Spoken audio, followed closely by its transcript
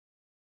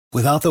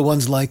Without the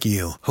ones like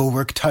you, who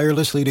work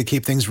tirelessly to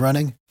keep things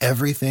running,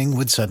 everything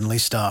would suddenly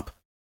stop.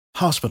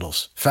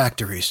 Hospitals,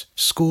 factories,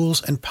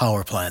 schools, and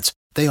power plants,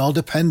 they all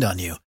depend on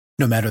you.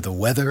 No matter the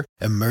weather,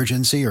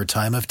 emergency, or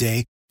time of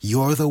day,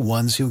 you're the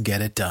ones who get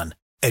it done.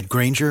 At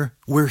Grainger,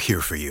 we're here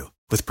for you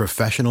with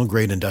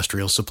professional-grade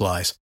industrial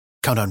supplies.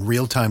 Count on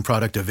real-time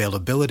product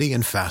availability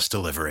and fast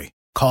delivery.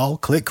 Call,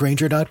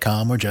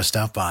 clickgrainger.com, or just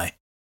stop by.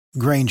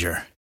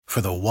 Grainger, for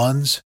the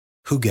ones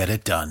who get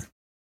it done.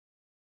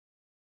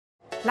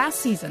 Last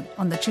season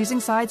on the Choosing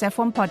Sides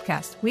F1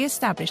 podcast, we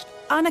established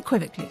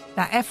unequivocally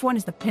that F1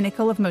 is the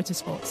pinnacle of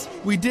motorsports.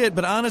 We did,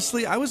 but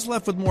honestly, I was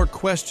left with more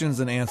questions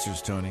than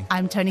answers, Tony.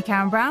 I'm Tony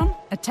Karen Brown,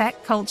 a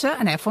tech, culture,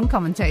 and F1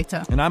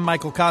 commentator. And I'm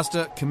Michael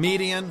Costa,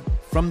 comedian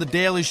from The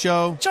Daily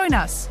Show. Join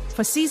us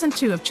for Season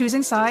 2 of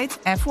Choosing Sides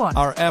F1.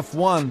 Our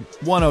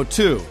F1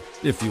 102,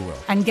 if you will.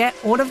 And get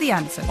all of the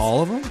answers.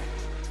 All of them?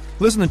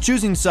 Listen to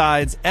Choosing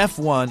Sides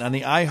F1 on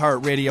the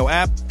iHeartRadio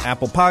app,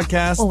 Apple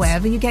Podcasts, or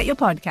wherever you get your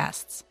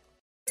podcasts.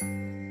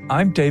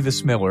 I'm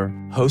Davis Miller,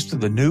 host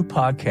of the new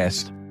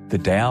podcast, The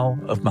Tao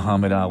of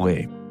Muhammad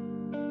Ali.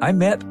 I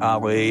met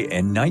Ali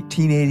in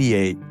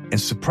 1988,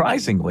 and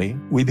surprisingly,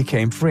 we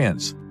became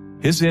friends.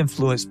 His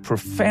influence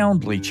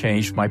profoundly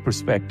changed my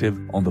perspective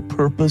on the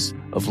purpose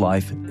of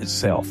life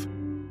itself.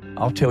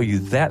 I'll tell you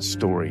that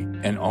story,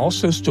 and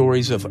also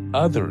stories of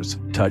others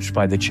touched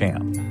by the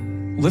champ.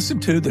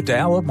 Listen to The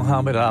Tao of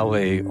Muhammad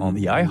Ali on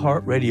the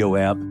iHeartRadio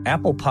app,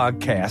 Apple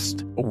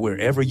Podcast, or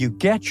wherever you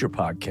get your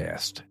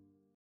podcast.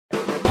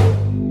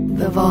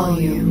 The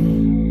volume.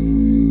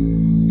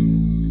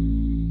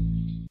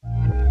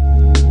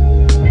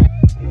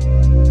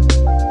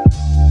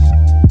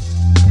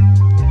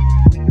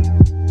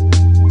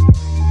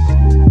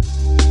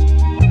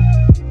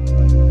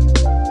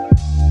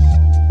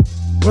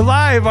 We're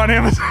live on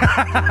Amazon.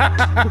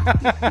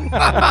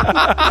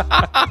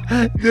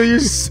 Dude, you're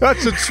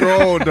such a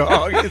troll,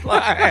 dog. You just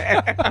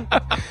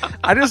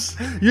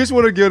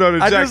want to get on the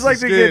Jackson I just like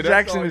to get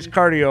Jackson his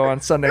cardio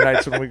on Sunday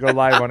nights when we go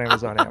live on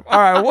Amazon Amp. All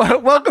right,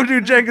 welcome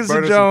to Jenkins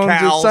and Jones.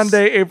 It's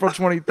Sunday, April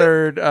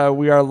 23rd.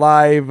 We are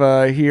live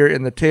here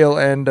in the tail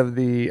end of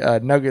the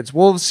Nuggets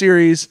Wolves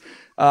series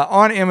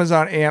on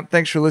Amazon Amp.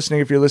 Thanks for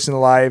listening if you're listening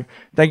live.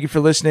 Thank you for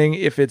listening.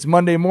 If it's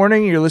Monday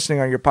morning, you're listening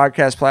on your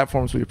podcast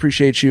platforms, we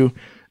appreciate you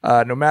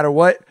no matter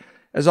what.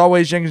 As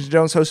always, Jenkins and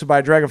Jones, hosted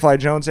by Dragonfly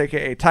Jones,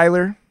 a.k.a.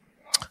 Tyler.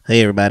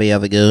 Hey, everybody.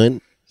 How's it going?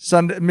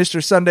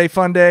 Mr. Sunday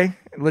Fun Day.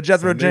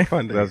 LeJethro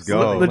Jenkins. Let's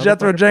go.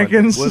 LeJethro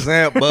Jenkins. What's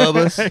up,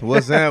 Bubbas?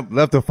 What's up?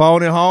 Left the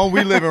phone at home.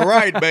 We living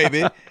right,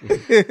 baby.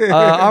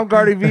 I'm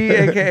Gardy V,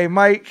 aka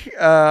Mike.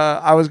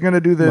 I was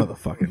gonna do the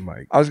motherfucking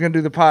Mike. I was gonna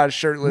do the pod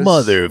shirtless.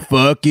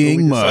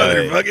 Motherfucking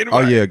Mike. Oh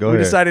yeah, go ahead.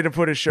 We decided to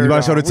put his shirt. You about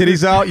to show the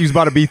titties out? You was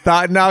about to be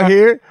thotting out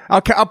here?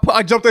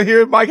 I jumped in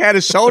here. Mike had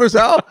his shoulders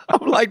out.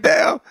 I'm like,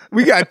 damn,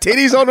 we got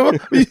titties on them.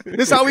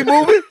 This how we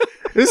moving?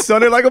 It's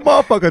Sunday like a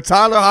motherfucker.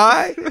 Tyler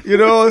high. You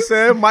know what I'm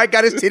saying? Mike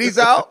got his titties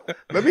out.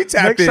 Let me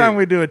tap Next in. time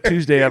we do a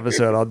Tuesday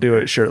episode, I'll do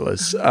it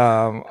shirtless.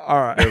 All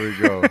right. There we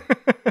go.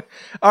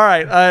 All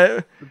right.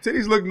 The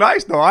titties look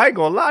nice, though. I ain't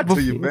going to lie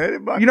to you,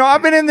 man. You know,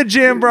 I've been in the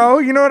gym, bro.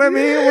 You know what I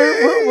mean?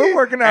 We're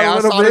working out a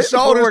little bit. I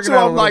saw the shoulders, too.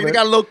 I'm like, they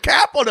got a little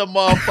cap on them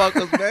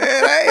motherfuckers, man.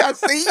 Hey, I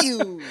see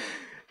you.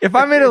 If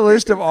I made a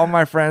list of all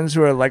my friends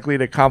who are likely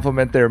to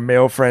compliment their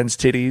male friends'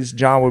 titties,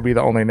 John would be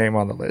the only name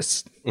on the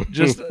list.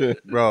 Just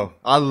bro,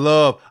 I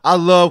love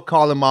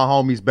calling my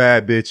homies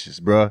bad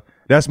bitches, bro.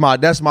 That's my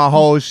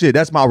whole shit.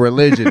 That's my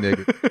religion,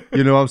 nigga.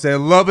 You know what I'm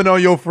saying? Loving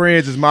on your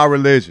friends is my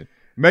religion.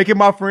 Making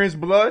my friends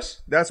blush,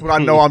 that's what I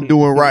know I'm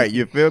doing right.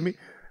 You feel me?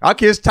 I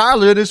kissed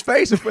Tyler in his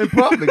face in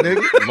public,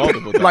 nigga.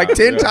 Multiple times. Like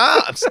 10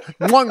 times.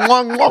 One, you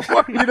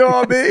know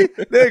what I mean?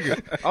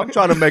 Nigga, I'm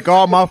trying to make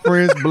all my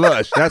friends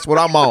blush. That's what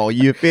I'm on.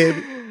 You feel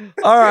me?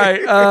 All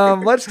right.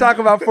 Let's talk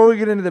about, before we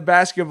get into the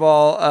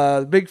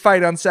basketball, big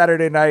fight on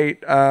Saturday night.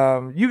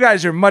 You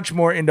guys are much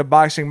more into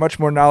boxing, much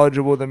more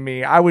knowledgeable than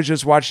me. I was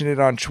just watching it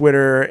on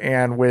Twitter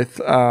and with,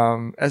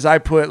 as I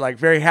put, like,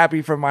 very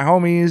happy for my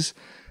homies,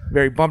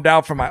 very bummed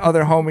out for my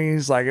other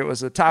homies. Like, it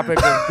was a topic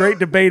of great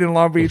debate in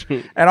Long Beach.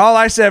 And all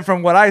I said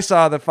from what I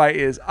saw of the fight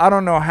is, I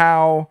don't know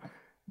how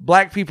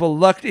black people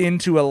lucked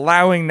into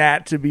allowing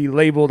that to be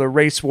labeled a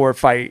race war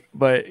fight,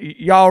 but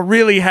y'all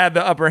really had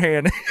the upper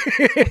hand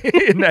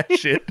in that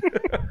shit.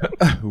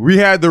 We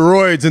had the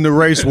roids in the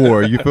race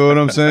war. You feel what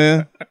I'm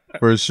saying?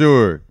 For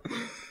sure.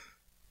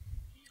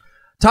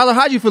 Tyler,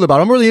 how do you feel about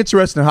it? I'm really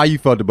interested in how you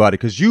felt about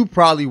it, because you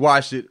probably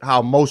watched it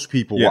how most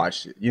people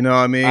watched it. You know what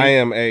I mean? I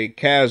am a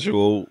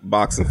casual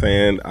boxing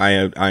fan. I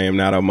am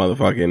not a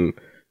motherfucking,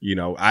 you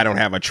know, I don't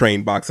have a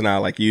trained boxing eye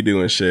like you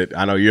do and shit.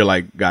 I know you're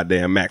like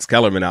goddamn Max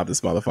Kellerman out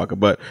this motherfucker,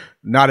 but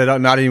not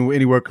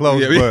anywhere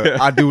close. Yeah. But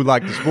I do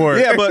like the sport.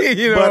 Yeah, but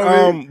you know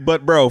I mean?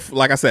 But bro,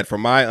 like I said, from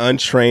my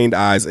untrained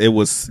eyes, it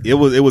was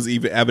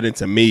even evident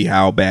to me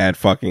how bad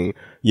fucking,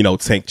 you know,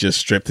 Tank just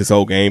stripped his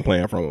whole game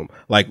plan from him.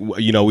 Like,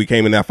 you know, we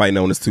came in that fight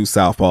known as two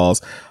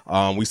southpaws.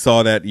 We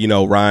saw that, you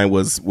know, Ryan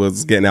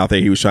was getting out there.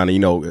 He was trying to, you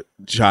know,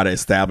 try to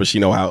establish,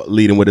 how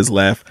leading with his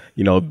left,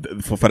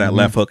 for that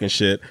left hook and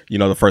shit,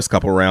 the first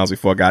couple of rounds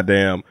before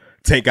goddamn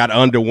Tank got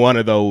under one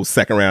of those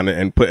second round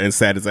and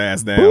sat his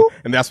ass down. Boop.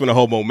 And that's when the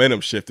whole momentum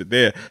shifted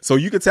there. So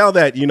you could tell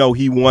that,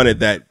 he wanted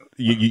that,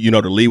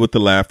 to lead with the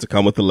left, to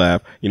come with the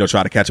left,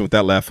 try to catch him with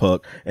that left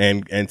hook.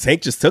 And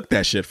Tank just took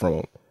that shit from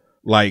him.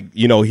 Like,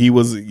 he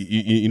was,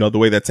 the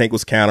way that Tank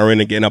was countering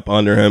and getting up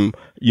under him,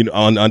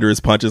 under his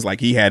punches, like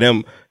he had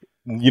him,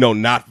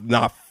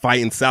 not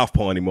fighting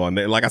southpaw anymore. And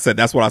like I said,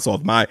 that's what I saw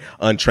with my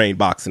untrained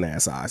boxing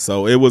ass eye.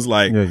 So it was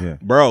like,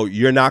 bro,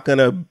 you're not going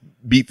to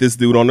beat this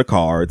dude on the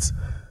cards.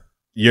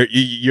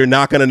 You're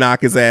not going to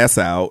knock his ass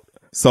out.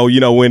 So,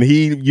 when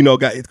he,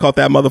 caught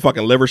that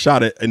motherfucking liver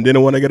shot and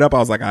didn't want to get up, I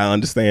was like, I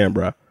understand,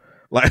 bro.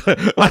 Like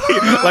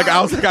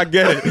I was like, I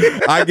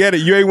get it.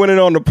 You ain't winning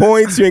on the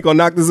points. You ain't gonna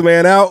knock this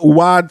man out.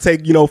 Why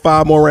take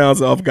 5 more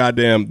rounds of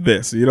goddamn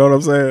this? You know what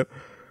I'm saying?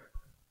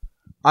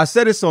 I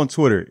said this on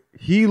Twitter.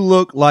 He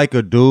looked like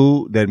a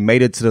dude that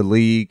made it to the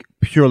league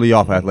purely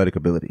off athletic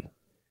ability,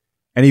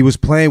 and he was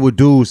playing with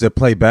dudes that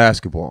play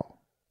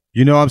basketball.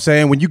 You know what I'm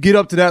saying? When you get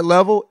up to that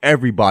level,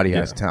 everybody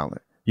has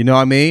talent. You know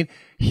what I mean?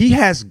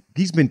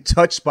 He's been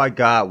touched by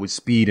God with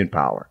speed and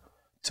power.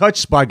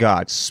 Touched by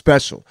God,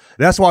 special.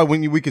 That's why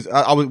when you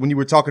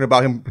were talking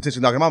about him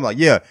potentially knocking him out, I'm like,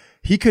 yeah,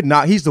 he could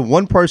not. He's the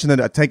one person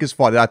that Tank has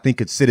fought that I think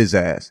could sit his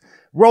ass.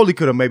 Rolly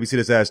could have maybe sit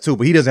his ass too,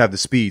 but he doesn't have the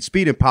speed.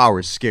 Speed and power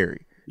is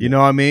scary. You know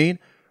what I mean?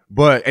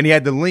 And he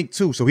had the link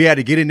too, so he had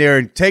to get in there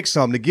and take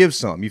something to give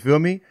some. You feel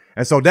me?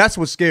 And so that's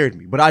what scared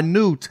me. But I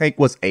knew Tank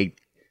was a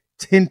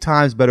 10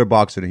 times better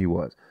boxer than he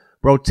was.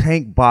 Bro,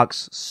 Tank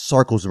boxed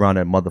circles around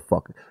that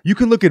motherfucker. You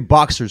can look at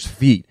boxers'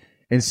 feet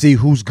and see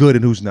who's good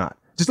and who's not.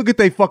 Just look at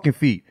their fucking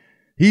feet.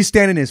 He's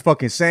standing in his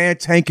fucking sand.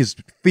 Tank, his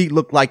feet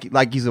look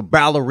like he's a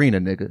ballerina,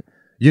 nigga.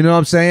 You know what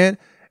I'm saying?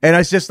 And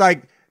it's just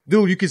like,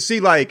 dude, you can see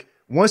like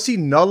once he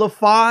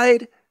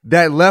nullified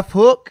that left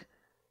hook,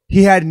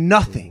 he had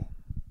nothing.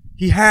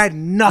 He had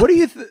nothing. What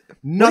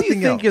do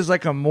you think is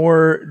like a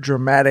more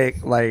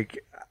dramatic, like,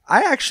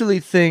 I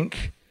actually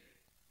think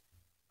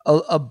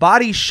a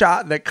body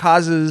shot that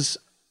causes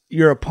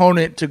your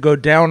opponent to go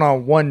down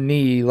on one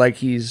knee like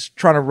he's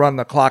trying to run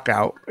the clock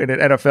out in an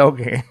NFL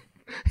game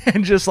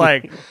and just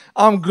like,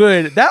 I'm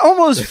good. That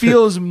almost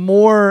feels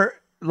more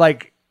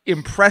like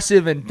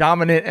impressive and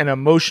dominant and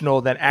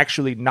emotional than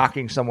actually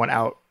knocking someone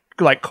out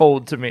like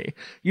cold to me.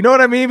 You know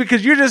what I mean?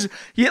 Because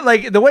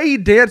like the way he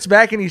danced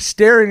back and he's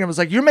staring, it was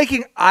like you're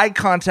making eye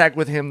contact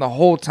with him the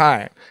whole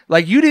time.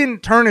 Like you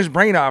didn't turn his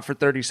brain off for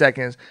 30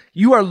 seconds.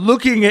 You are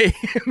looking at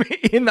him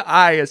in the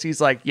eye as he's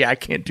like, yeah, I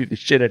can't do this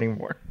shit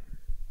anymore.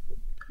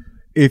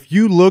 If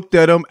you looked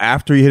at him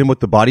after he hit him with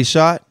the body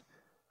shot,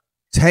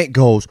 Tank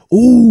goes,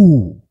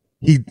 ooh.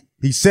 He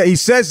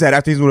says that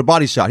after he's with a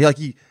body shot.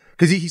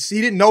 Because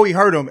he didn't know he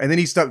hurt him, and then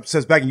he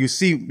says back, and you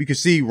can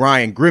see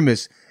Ryan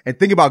grimace and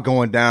think about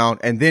going down,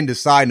 and then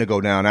deciding to go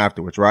down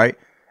afterwards, right?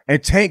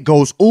 And Tank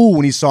goes, ooh,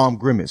 when he saw him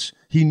grimace.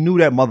 He knew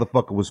that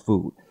motherfucker was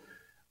food.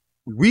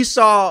 We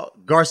saw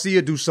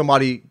Garcia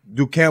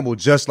do Campbell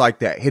just like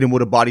that. Hit him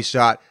with a body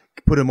shot,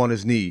 put him on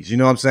his knees. You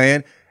know what I'm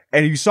saying?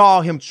 And you saw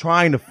him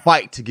trying to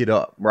fight to get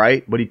up,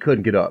 right? But he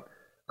couldn't get up.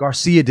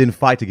 Garcia didn't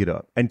fight to get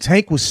up. And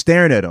Tank was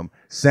staring at him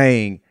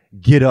saying,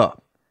 get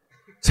up.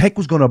 Tank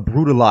was going to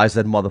brutalize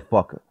that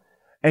motherfucker.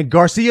 And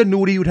Garcia knew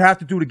what he would have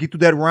to do to get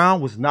through that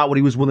round was not what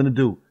he was willing to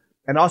do.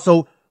 And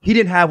also, he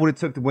didn't have what it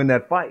took to win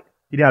that fight.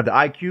 He didn't have the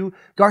IQ.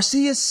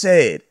 Garcia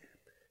said,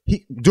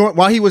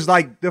 while he was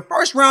like, the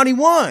first round he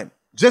won,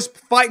 just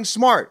fighting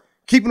smart,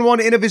 keeping him on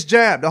the end of his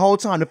jab the whole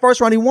time. The first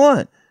round he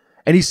won.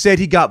 And he said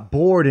he got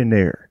bored in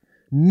there.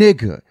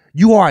 Nigga,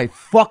 you are a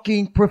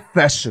fucking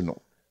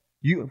professional.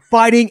 You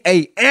fighting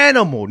a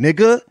animal,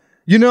 nigga.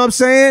 You know what I'm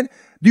saying?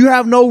 You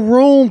have no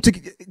room to...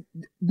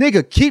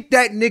 Nigga, keep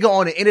that nigga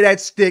on the end of that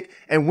stick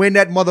and win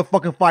that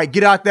motherfucking fight.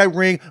 Get out that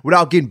ring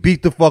without getting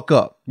beat the fuck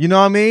up. You know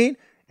what I mean?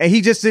 And he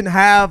just didn't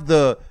have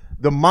the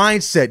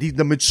mindset,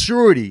 the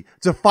maturity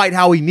to fight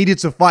how he needed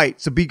to fight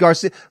to beat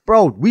Garcia.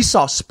 Bro, we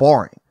saw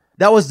sparring.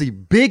 That was the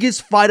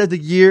biggest fight of the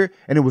year,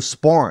 and it was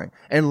sparring.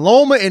 And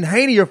Loma and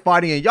Haney are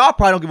fighting, and y'all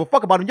probably don't give a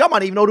fuck about them. Y'all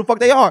might even know who the fuck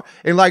they are.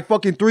 In like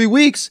fucking 3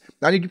 weeks,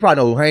 I think you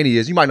probably know who Haney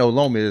is. You might know who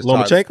Loma is.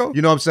 Lomachenko?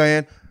 You know what I'm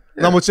saying?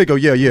 Yeah.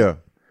 Lomachenko, yeah.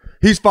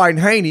 He's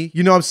fighting Haney,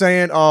 you know what I'm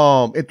saying?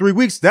 In 3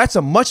 weeks, that's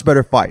a much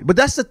better fight. But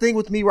that's the thing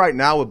with me right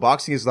now with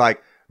boxing is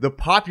like the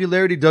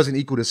popularity doesn't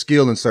equal the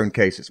skill in certain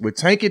cases. With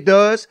Tank, it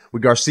does.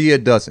 With Garcia,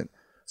 it doesn't.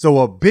 So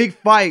a big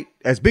fight,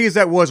 as big as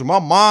that was, when my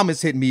mom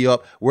is hitting me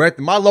up, we're at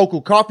my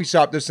local coffee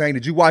shop, they're saying,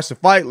 did you watch the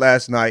fight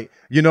last night?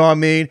 You know what I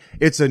mean?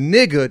 It's a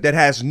nigga that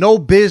has no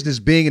business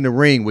being in the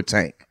ring with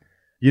Tank.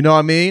 You know what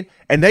I mean?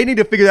 And they need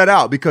to figure that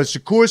out because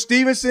Shakur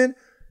Stevenson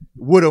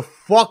would have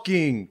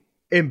fucking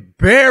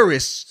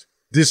embarrassed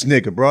this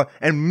nigga, bro,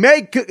 and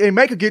make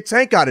her get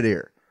Tank out of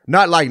there.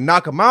 Not like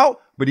knock him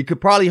out, but he could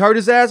probably hurt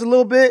his ass a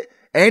little bit,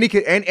 and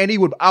he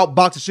would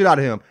outbox the shit out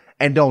of him.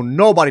 And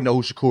nobody know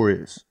who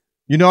Shakur is.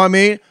 You know what I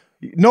mean?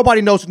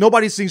 Nobody knows.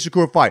 Nobody's seen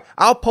Shakur fight.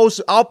 I'll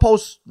post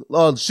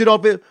shit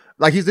of it.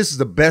 Like this is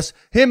the best.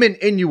 Him and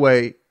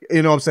Inoue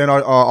you know what I'm saying,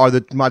 are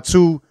my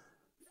two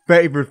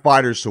favorite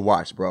fighters to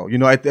watch, bro. You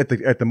know, at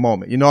the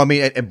moment. You know what I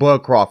mean? And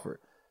Bud Crawford.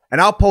 And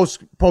I'll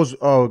post clips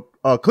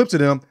of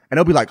them, and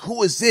they'll be like,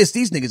 "Who is this?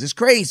 These niggas is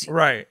crazy."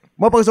 Right.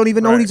 Motherfuckers don't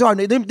even know who these are.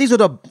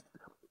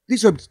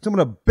 These are some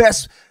of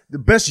the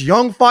best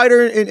young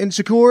fighter in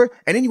Shakur.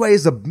 And anyway,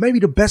 is maybe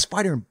the best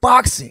fighter in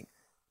boxing.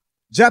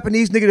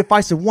 Japanese nigga that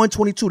fights at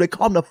 122. They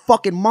call him the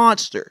fucking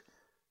monster.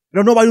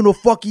 Don't nobody know who the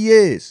fuck he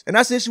is. And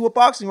that's the issue with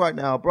boxing right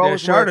now, bro. Yeah,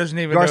 Shar doesn't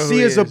even know who he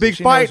Garcia's is. a big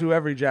She fight. knows who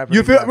every Japanese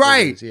You feel boxer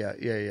right? is.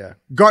 Yeah.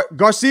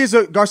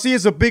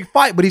 Garcia's a big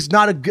fight, but he's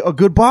not a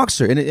good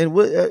boxer, and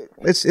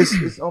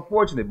it's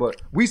unfortunate.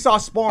 But we saw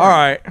sparring. All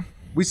right,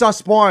 we saw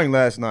sparring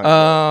last night.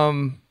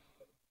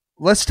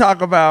 Let's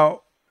talk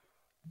about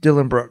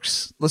Dillon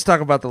Brooks. Let's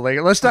talk about the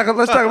Lakers. Let's talk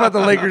about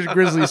the Lakers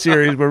Grizzlies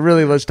series, but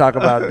really let's talk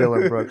about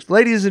Dillon Brooks.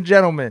 Ladies and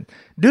gentlemen,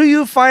 do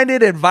you find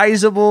it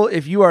advisable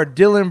if you are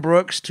Dillon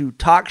Brooks to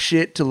talk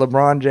shit to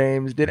LeBron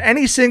James? Did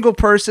any single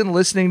person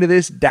listening to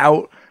this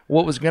doubt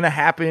what was going to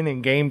happen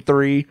in Game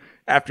 3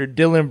 after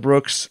Dillon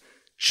Brooks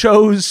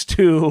chose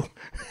to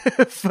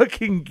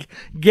fucking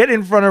get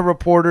in front of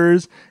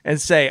reporters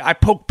and say, "I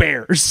poke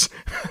bears.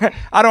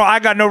 I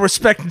got no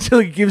respect until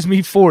he gives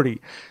me 40."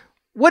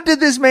 What did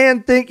this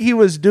man think he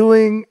was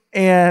doing,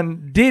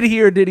 and did he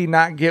or did he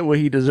not get what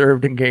he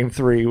deserved in Game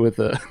 3 with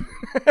the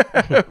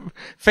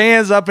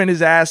fans up in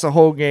his ass the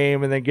whole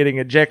game and then getting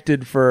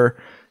ejected for,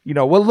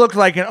 what looked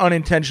like an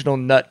unintentional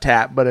nut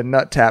tap, but a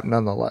nut tap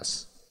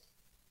nonetheless?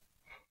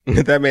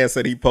 That man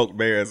said he poked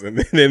bears and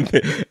then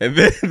hit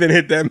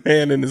that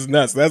man in his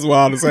nuts. That's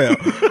wild as hell.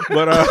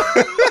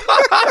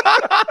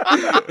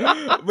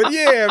 But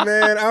yeah,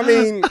 man. I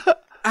mean,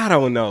 I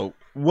don't know.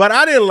 What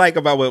I didn't like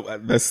about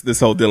what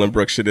this whole Dillon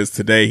Brooks shit is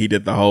today, he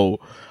did the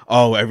whole,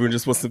 everyone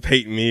just wants to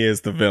paint me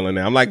as the villain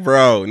now. I'm like,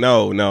 bro,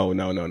 no.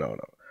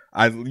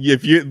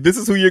 This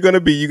is who you're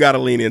gonna be, you gotta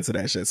lean into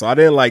that shit. So I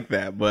didn't like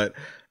that, but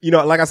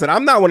like I said,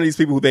 I'm not one of these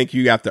people who think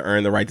you have to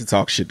earn the right to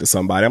talk shit to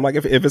somebody. I'm like,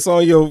 if it's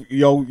on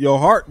your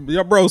heart,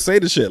 bro, say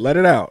the shit, let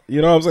it out.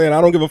 You know what I'm saying? I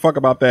don't give a fuck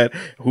about that.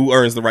 Who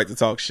earns the right to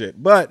talk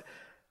shit? But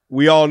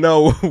we all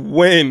know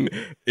when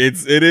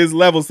it is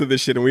levels to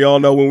this shit, and we all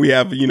know when we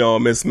have, a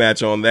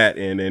mismatch on that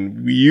end,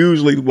 and we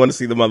usually want to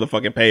see the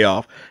motherfucking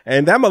payoff.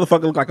 And that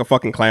motherfucker looked like a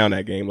fucking clown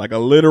that game, like a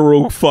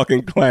literal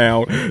fucking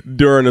clown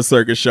during a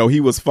circus show. He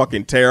was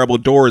fucking terrible.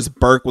 Doris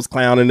Burke was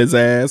clowning his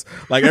ass.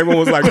 Like, everyone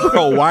was like,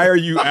 bro, why are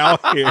you out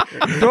here?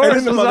 And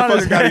then the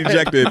motherfucker got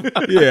ejected.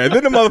 Yeah, and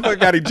then the motherfucker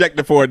got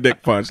ejected for a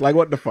dick punch. Like,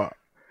 what the fuck?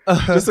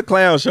 Just a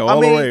clown show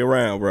all the way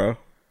around, bro.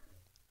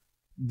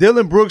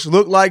 Dillon Brooks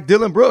looked like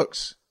Dillon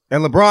Brooks.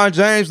 And LeBron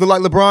James looked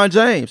like LeBron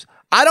James.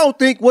 I don't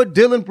think what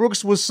Dillon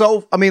Brooks was bro,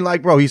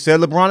 he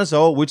said LeBron is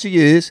old, which he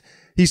is.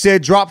 He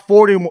said, drop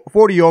 40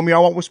 on me, I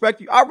won't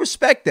respect you. I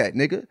respect that,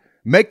 nigga.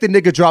 Make the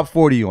nigga drop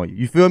 40 on you.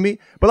 You feel me?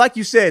 But like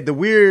you said, the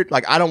weird,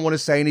 I don't want to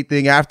say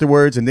anything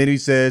afterwards. And then he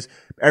says,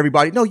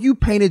 everybody, no, you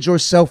painted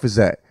yourself as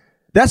that.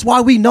 That's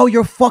why we know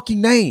your fucking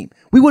name.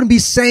 We wouldn't be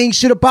saying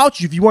shit about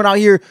you if you weren't out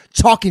here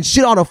talking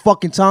shit all the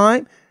fucking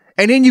time.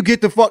 And then you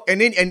get the fuck,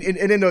 and then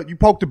you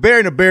poke the bear,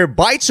 and the bear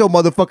bites your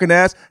motherfucking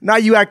ass. Now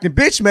you acting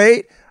bitch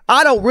made.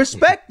 I don't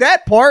respect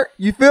that part.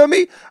 You feel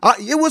me?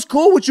 It was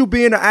cool with you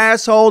being an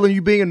asshole and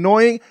you being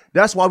annoying.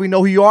 That's why we know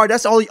who you are.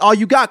 That's all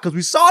you got, because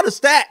we saw the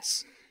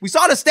stats. We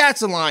saw the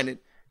stats aligning.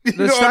 You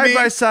know what I mean?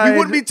 Side-by-side, we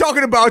wouldn't be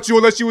talking about you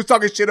unless you was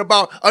talking shit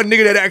about a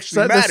nigga that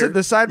actually mattered.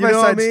 The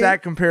side-by-side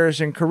stat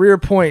comparison: career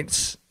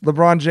points,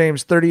 LeBron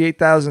James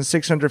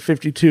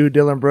 38,652,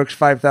 Dillon Brooks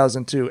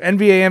 5,002.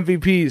 NBA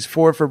MVPs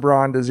 4 for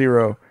Bron to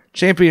 0.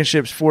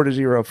 Championships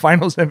 4-0.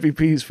 Finals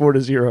MVPs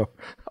 4-0.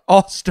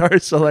 All-Star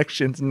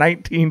selections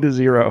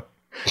 19-0.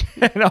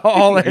 And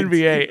all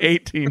NBA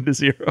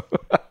 18-0.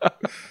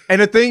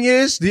 And the thing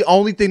is, the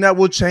only thing that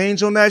will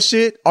change on that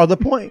shit are the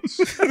points.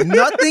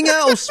 Nothing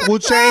else will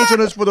change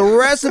on us for the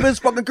rest of his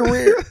fucking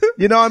career.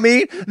 You know what I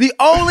mean? The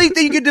only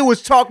thing you can do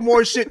is talk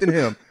more shit than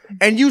him.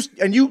 And you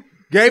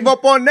gave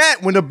up on that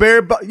when the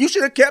bear. You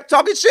should have kept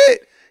talking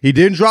shit. He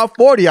didn't drop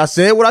 40. I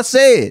said what I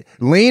said.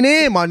 Lean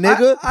in, my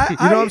nigga. You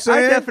know what I'm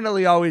saying? I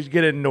definitely always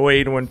get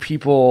annoyed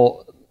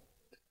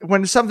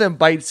when something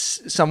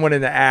bites someone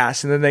in the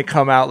ass and then they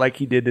come out like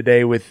he did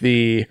today with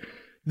the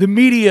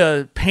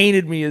media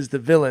painted me as the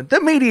villain.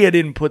 The media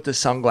didn't put the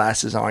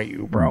sunglasses on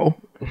you,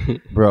 bro.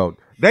 Bro,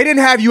 they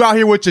didn't have you out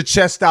here with your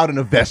chest out and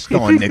a vest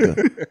on,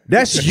 nigga.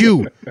 That's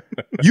you.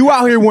 You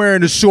out here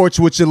wearing the shorts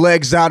with your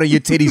legs out and your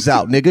titties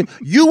out, nigga.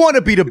 You want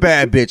to be the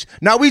bad bitch.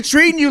 Now we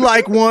treating you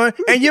like one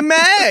and you're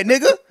mad,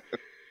 nigga.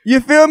 You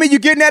feel me? You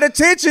getting that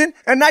attention,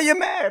 and now you're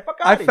mad. Fuck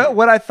out of here.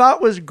 What I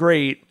thought was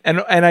great,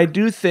 and I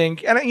do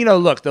think, and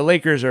look, the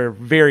Lakers are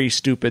very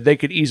stupid. They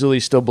could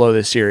easily still blow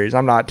this series.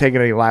 I'm not taking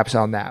any laps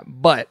on that,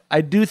 but I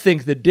do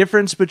think the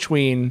difference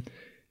between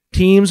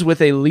teams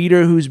with a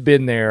leader who's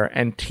been there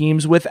and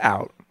teams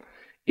without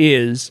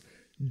is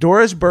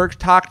Doris Burke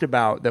talked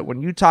about that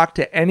when you talk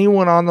to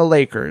anyone on the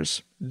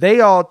Lakers,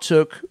 they all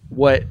took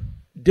what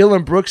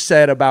Dillon Brooks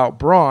said about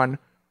Bron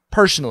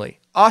personally.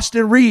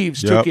 Austin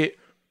Reeves took it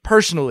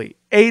personally.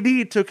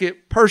 AD took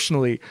it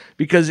personally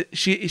because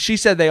she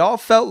said they all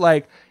felt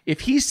like,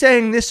 if he's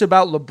saying this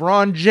about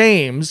LeBron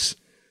James,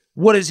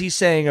 what is he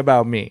saying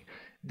about me?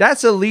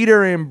 That's a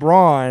leader in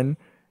Braun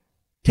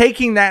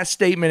taking that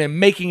statement and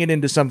making it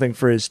into something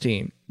for his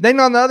team. Then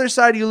on the other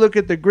side, you look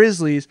at the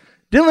Grizzlies.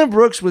 Dillon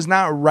Brooks was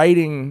not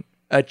writing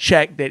a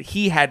check that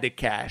he had to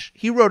cash.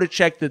 He wrote a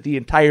check that the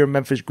entire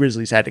Memphis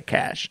Grizzlies had to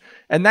cash.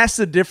 And that's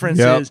the difference.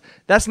 Is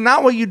that's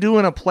not what you do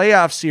in a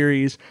playoff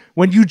series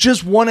when you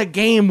just won a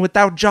game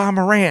without Ja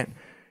Morant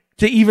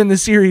to even the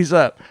series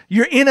up.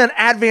 You're in an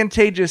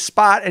advantageous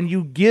spot and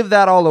you give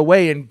that all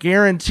away and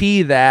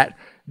guarantee that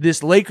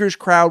this Lakers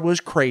crowd was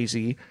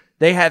crazy.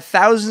 They had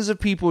thousands of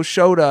people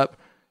showed up,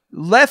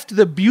 left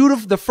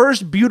the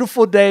first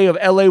beautiful day of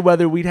LA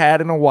weather we'd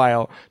had in a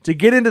while to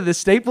get into the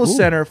Staples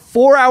Center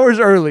 4 hours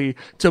early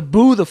to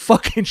boo the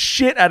fucking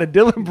shit out of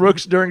Dillon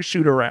Brooks during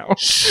shoot around.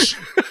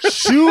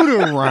 Shoot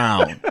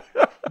around.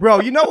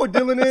 Bro, you know what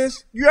Dillon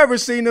is? You ever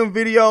seen them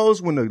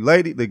videos when the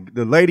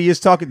lady is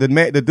talking,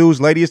 the dude's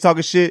lady is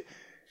talking shit,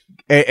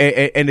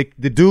 and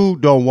the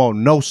dude don't want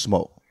no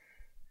smoke.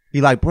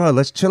 He like, bro,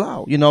 let's chill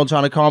out,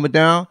 trying to calm it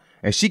down.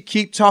 And she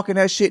keep talking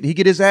that shit and he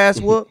get his ass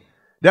whooped.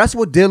 That's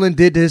what Dillon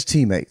did to his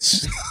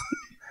teammates.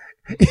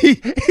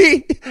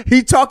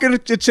 he talking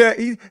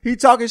he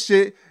talking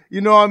shit,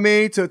 you know what I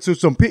mean, to a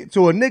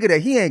nigga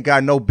that he ain't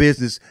got no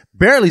business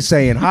barely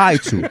saying hi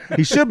to.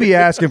 He should be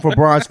asking for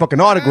Bron's fucking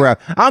autograph.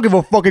 I don't give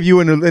a fuck if you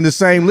in the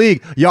same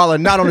league. Y'all are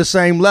not on the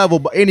same level,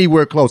 but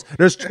anywhere close.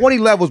 There's 20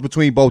 levels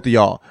between both of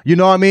y'all. You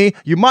know what I mean?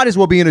 You might as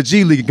well be in a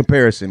G League in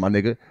comparison, my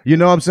nigga. You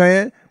know what I'm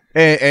saying?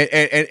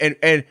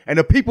 And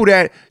the people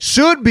that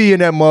should be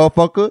in that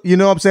motherfucker, you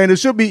know what I'm saying, that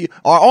should be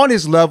are on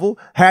his level,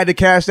 had to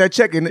cash that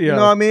check, and you know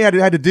what I mean,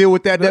 had to deal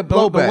with that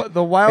blowback.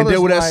 The wildest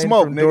line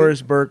from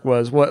Doris Burke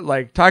was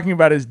talking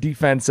about his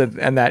defense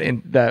and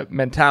that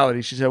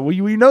mentality. She said, "Well,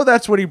 we know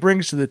that's what he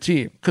brings to the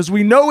team because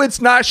we know it's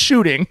not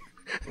shooting."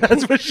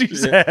 That's what she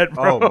said,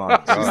 bro. Oh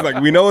my God. She's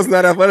like, we know it's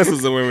not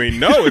athleticism when we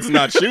know it's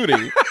not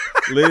shooting.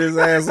 Lit his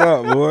ass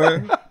up,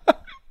 boy.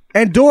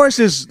 And Doris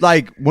is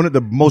like one of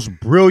the most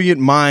brilliant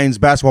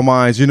basketball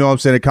minds, you know what I'm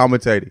saying,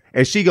 commentating.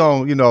 And she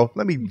gon',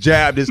 let me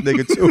jab this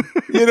nigga too.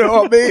 You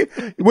know what I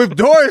mean? With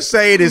Doris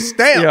saying it's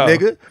stamped,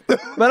 nigga.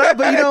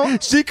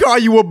 But she call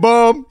you a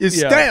bum, it's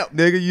stamped,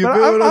 nigga. You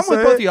feel what I'm saying?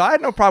 With both of you. I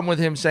had no problem with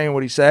him saying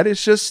what he said.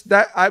 It's just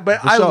that I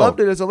loved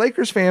it as a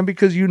Lakers fan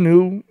because you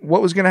knew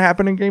what was going to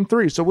happen in Game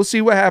 3. So we'll see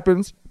what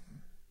happens.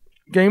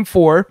 Game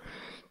 4.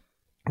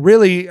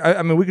 Really,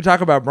 I mean, we could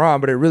talk about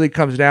Braun, but it really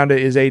comes down to,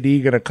 is AD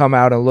going to come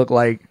out and look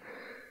like,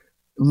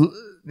 who's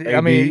he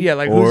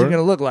going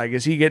to look like?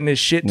 Is he getting his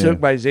shit took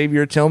by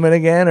Xavier Tillman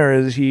again, or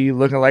is he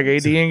looking like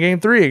AD in Game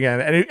 3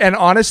 again? And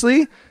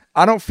honestly,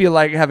 I don't feel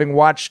like, having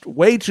watched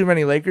way too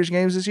many Lakers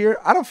games this year,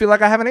 I don't feel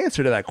like I have an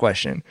answer to that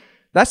question.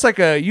 That's like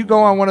you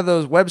go on one of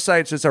those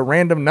websites, it's a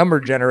random number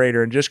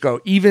generator, and just go,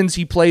 evens,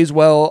 he plays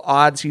well,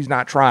 odds, he's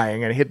not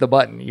trying, and hit the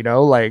button,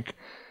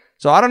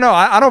 So I don't know.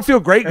 I don't feel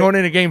great going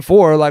into Game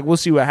 4. Like, we'll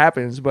see what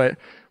happens. But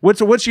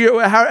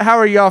how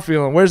are y'all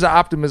feeling? Where's the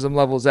optimism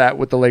levels at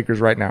with the Lakers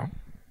right now?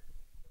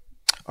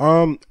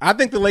 I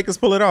think the Lakers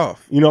pull it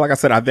off. Like I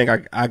said, I think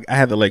I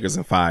had the Lakers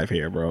in 5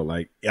 here, bro.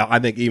 Like, I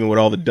think even with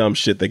all the dumb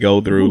shit they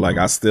go through, like,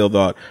 I still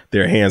thought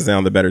they're hands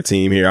down the better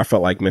team here. I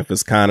felt like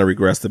Memphis kind of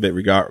regressed a bit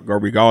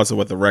regardless of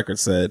what the record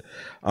said.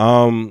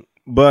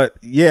 But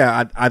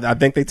yeah, I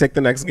think they take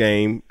the next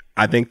game.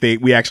 I think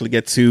we actually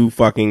get 2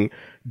 fucking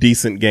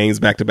decent games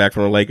back to back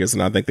from the Lakers,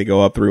 and I think they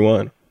go up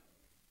 3-1.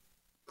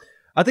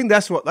 I think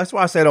that's why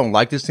I say I don't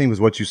like this team, is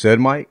what you said,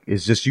 Mike.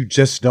 It's just you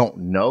just don't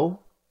know.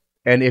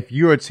 And if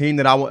you're a team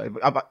that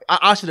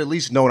I should at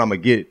least know what I'm gonna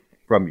get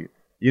from you.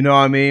 You know what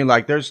I mean?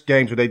 Like, there's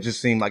games where they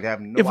just seem like they have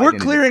no If we're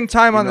identity. clearing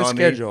time on the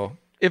schedule,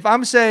 if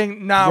I'm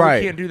saying, we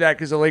can't do that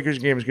because the Lakers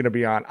game is going to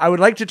be on, I would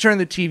like to turn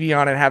the TV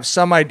on and have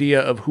some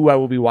idea of who I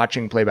will be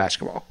watching play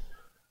basketball.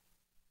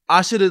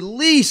 I should at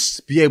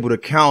least be able to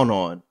count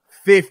on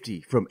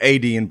 50 from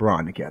AD and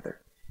Braun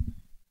together.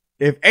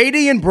 If AD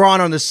and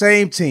Braun on the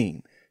same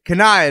team, can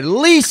I at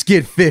least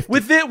get 50?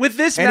 With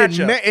this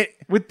matchup.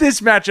 With this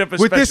matchup,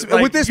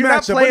 especially. With this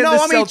matchup. But no,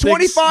 I mean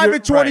 25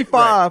 and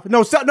 25. Right.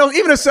 No,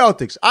 even the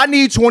Celtics. I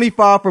need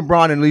 25 from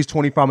Braun and at least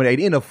 25 and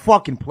 80 in the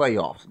fucking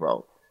playoffs,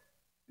 bro.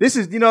 This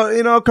is,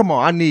 come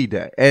on, I need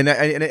that.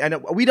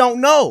 And we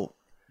don't know.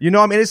 You know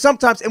what I mean? It's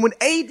sometimes, and when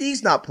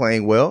AD's not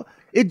playing well,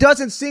 it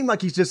doesn't seem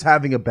like he's just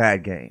having a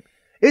bad game.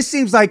 It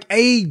seems like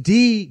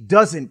AD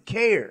doesn't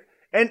care.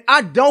 And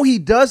I know he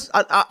does.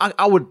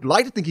 I would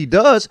like to think he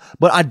does,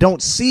 but I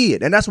don't see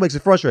it. And that's what makes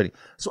it frustrating.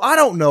 So I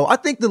don't know. I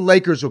think the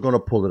Lakers are going to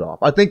pull it off.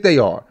 I think they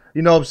are.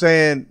 You know what I'm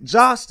saying?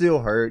 Ja's still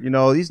hurt.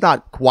 He's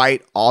not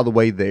quite all the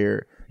way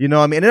there. You know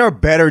what I mean? And they're a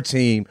better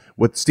team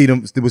with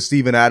Steven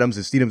Adams,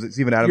 and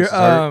Steven Adams is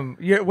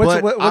hurt.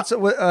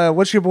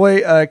 What's your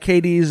boy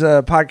KD's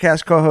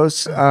podcast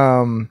co-host?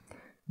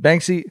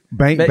 Banksy,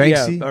 Bansky.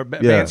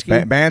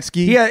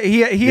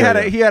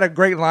 He had a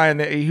great line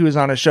that he was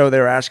on a show. They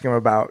were asking him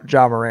about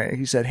Ja Morant.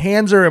 He said,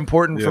 "Hands are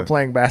important for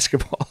playing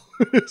basketball."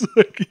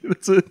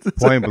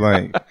 Point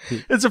blank.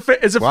 It's a fair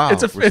point.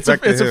 It's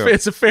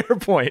a fair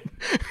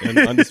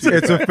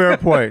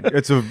point.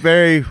 It's a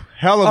very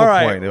hell of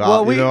a point.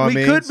 Well, we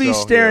could be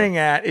staring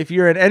at, if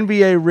you're an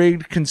NBA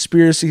rigged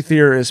conspiracy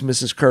theorist,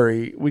 Mrs.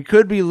 Curry, we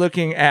could be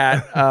looking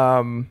at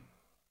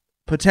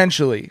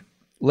potentially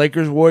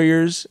Lakers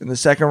Warriors in the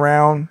second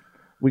round.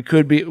 We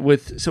could be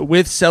with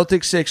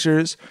Celtics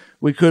Sixers.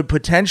 We could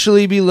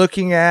potentially be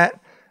looking at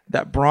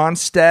that Bron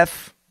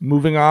Steph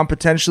moving on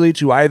potentially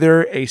to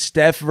either a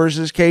Steph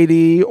versus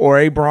KD or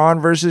a Bron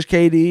versus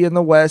KD in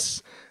the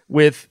West,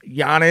 with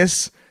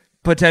Giannis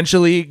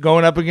potentially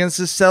going up against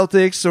the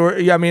Celtics. Or,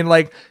 I mean,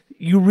 like,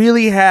 you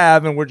really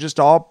have, and we're just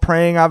all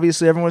praying,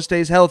 obviously, everyone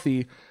stays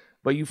healthy,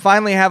 but you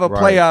finally have a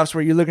playoffs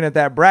where you're looking at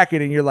that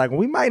bracket and you're like, well,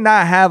 we might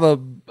not have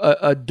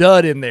a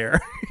dud in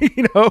there,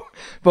 you know,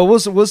 but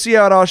we'll see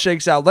how it all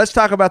shakes out. Let's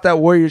talk about that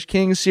Warriors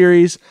Kings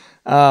series.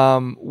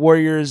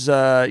 Warriors,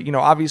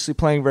 obviously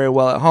playing very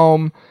well at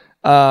home.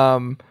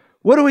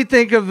 What do we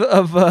think of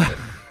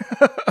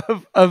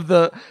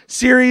the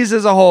series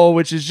as a whole,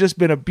 which has just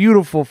been a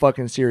beautiful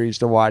fucking series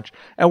to watch?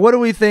 And what do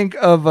we think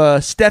of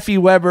Steffi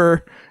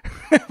Weber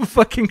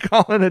fucking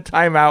calling a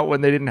timeout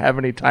when they didn't have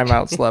any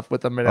timeouts left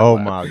with a minute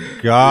left? My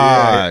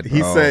God.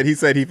 Yeah, he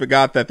said he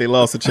forgot that they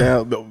lost the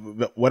challenge,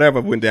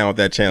 whatever went down with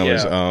that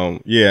challenge.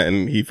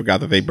 And he forgot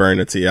that they burned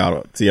the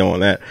TO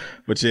on that.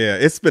 But yeah,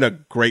 it's been a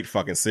great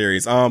fucking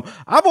series. I've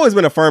always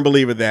been a firm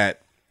believer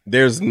that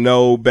there's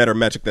no better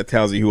metric that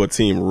tells you who a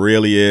team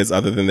really is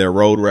other than their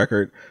road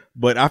record.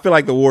 But I feel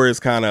like the Warriors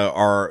kind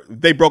of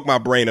they broke my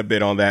brain a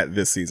bit on that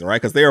this season,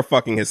 right? Because they are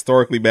fucking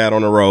historically bad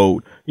on the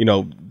road,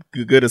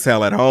 good as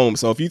hell at home.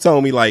 So if you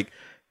told me, like,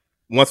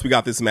 once we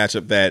got this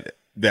matchup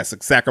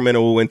that's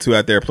Sacramento will win 2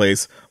 at their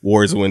place,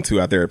 Warriors will win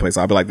 2 at their place,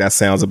 I'll be like, that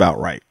sounds about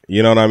right.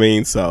 You know what I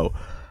mean? So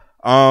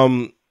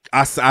I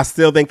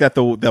still think that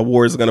the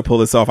Warriors are going to pull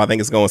this off. I think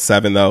it's going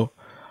 7, though.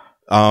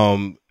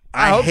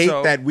 I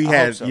hate that we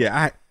had,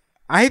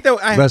 I hate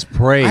that. Let's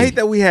pray. I hate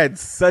that we had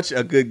such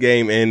a good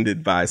game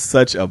ended by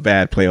such a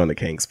bad play on the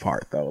Kings'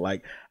 part, though.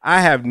 Like,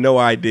 I have no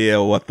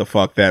idea what the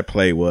fuck that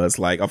play was.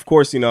 Like, of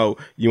course, you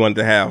wanted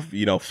to have,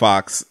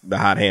 Fox, the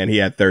hot hand. He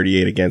had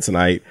 38 against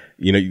tonight.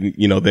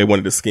 They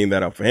wanted to scheme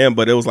that up for him,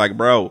 but it was like,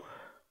 bro,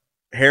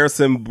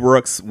 Harrison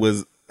Barnes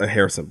was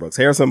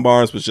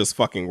just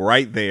fucking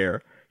right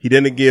there. He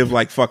didn't give,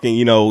 like, fucking,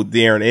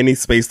 De'Aaron any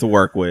space to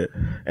work with.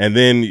 And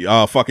then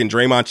fucking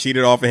Draymond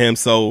cheated off of him.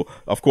 So,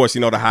 of course,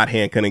 the hot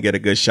hand couldn't get a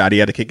good shot. He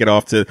had to kick it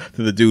off to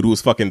the dude who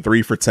was fucking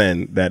 3 for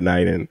 10 that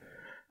night. And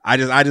I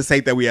just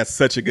hate that we had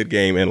such a good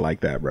game in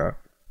like that, bro.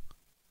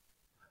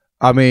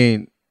 I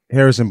mean,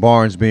 Harrison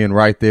Barnes being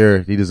right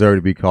there, he deserved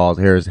to be called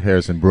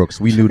Harrison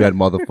Brooks. We knew that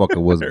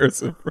motherfucker was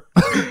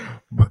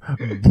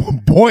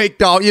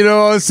boinked out, you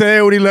know what I'm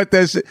saying, when he let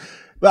that shit.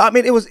 But, I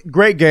mean, it was a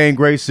great game,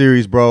 great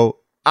series, bro.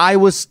 I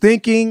was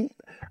thinking,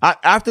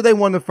 after they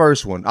won the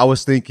first one, I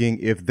was thinking,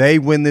 if they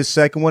win this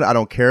second one, I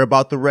don't care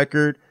about the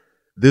record,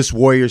 this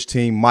Warriors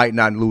team might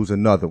not lose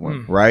another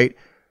one, right?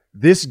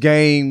 This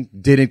game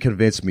didn't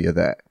convince me of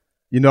that.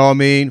 You know what I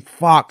mean?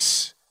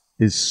 Fox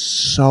is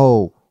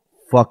so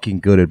fucking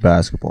good at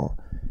basketball.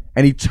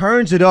 And he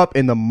turns it up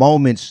in the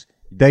moments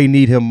they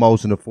need him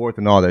most in the fourth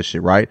and all that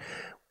shit, right?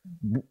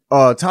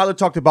 Tyler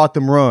talked about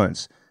them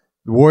runs.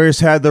 The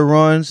Warriors had their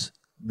runs.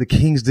 The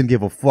Kings didn't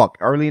give a fuck.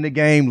 Early in the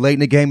game, late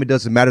in the game, it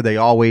doesn't matter. They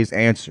always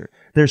answer.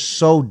 They're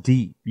so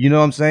deep. You know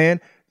what I'm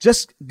saying?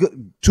 Just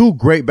two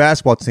great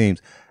basketball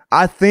teams.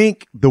 I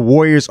think the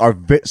Warriors are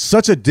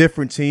such a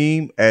different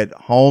team at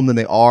home than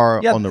they are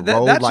on the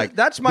road.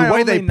 That's my the way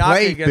only they knock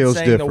play against feels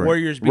saying different. The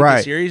Warriors beat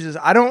the series is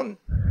I don't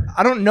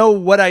know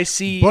what I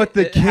see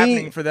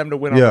happening for them to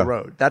win on the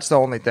road. That's the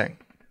only thing.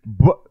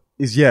 But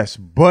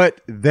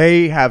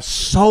they have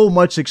so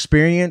much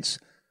experience.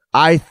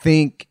 I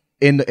think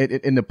in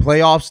the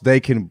playoffs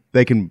they can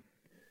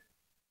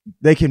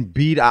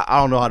beat. I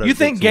don't know how to. You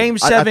think Game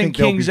 7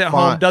 Kings at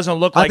home doesn't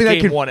look like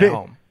Game 1 at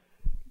home?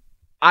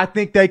 I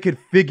think they could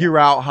figure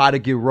out how to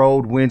get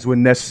road wins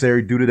when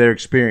necessary due to their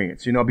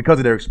experience, because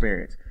of their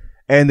experience.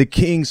 And the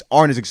Kings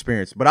aren't as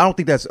experienced, but I don't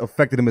think that's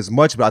affected them as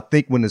much. But I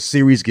think when the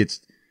series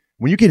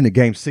when you get into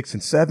Game 6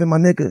 and 7, my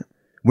nigga,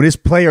 when this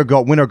player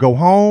win or go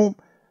home,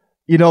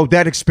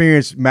 that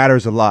experience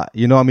matters a lot.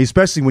 You know what I mean?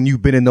 Especially when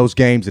you've been in those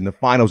games in the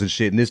finals and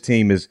shit, and this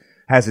team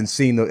hasn't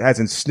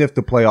sniffed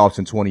the playoffs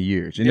in 20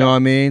 years. You know what I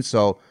mean?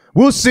 So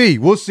we'll see.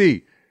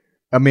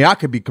 I mean, I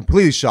could be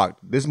completely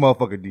shocked. This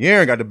motherfucker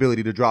De'Aaron got the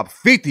ability to drop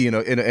 50 in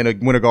a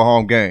win or go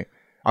home game.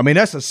 I mean,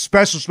 that's a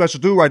special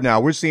dude right now.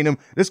 We're seeing him.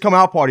 This come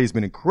out party has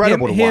been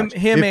incredible to watch.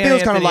 It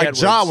feels kind of like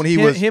Ja when he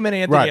was. Him and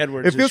Anthony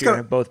Edwards this year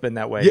have both been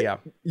that way. Yeah.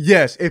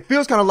 Yes, it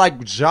feels kind of like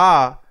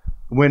Ja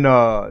when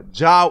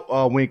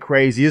Ja went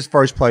crazy his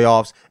first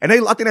playoffs, and I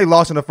think they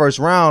lost in the first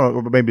round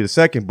or maybe the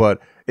second,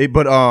 but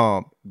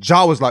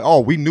Ja was like, oh,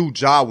 we knew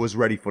Ja was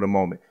ready for the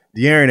moment.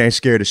 De'Aaron ain't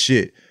scared of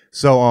shit.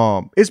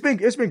 So it's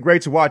been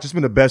great to watch. It's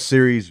been the best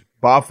series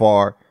by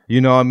far. You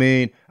know what I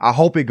mean? I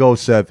hope it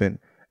goes 7.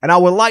 And I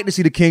would like to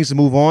see the Kings to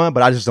move on,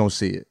 but I just don't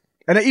see it.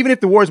 And even if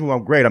the Warriors move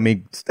on, great. I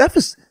mean, Steph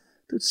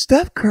Dude,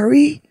 Steph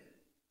Curry,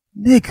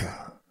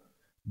 nigga,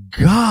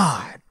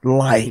 God,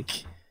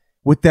 like,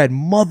 with that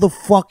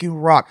motherfucking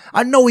rock.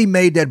 I know he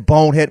made that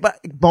bonehead.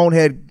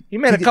 He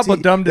made a couple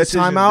of dumb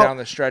decisions down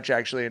the stretch,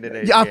 actually, in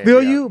today's game. I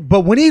feel you,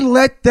 but when he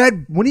let that,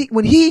 when he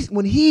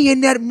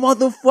in that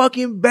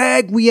motherfucking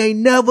bag, we ain't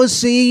never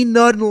seen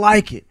nothing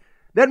like it.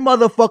 That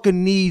motherfucker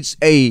needs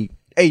a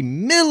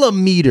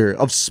millimeter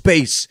of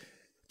space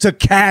to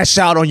cash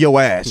out on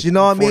your ass. You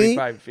know what I mean?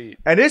 45 feet.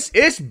 And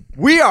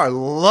we are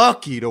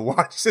lucky to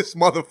watch this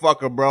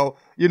motherfucker, bro.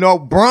 You know,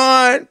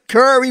 Bron,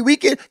 Curry,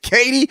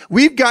 Katie,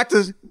 we've got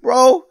to,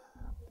 bro.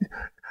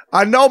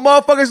 I know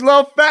motherfuckers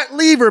love Fat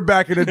Lever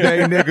back in the day,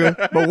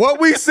 nigga. But what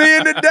we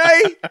seeing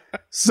today,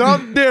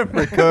 something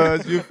different,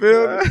 cuz, you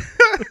feel me?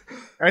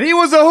 And he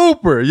was a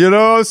hooper, you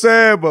know what I'm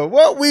saying? But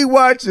what we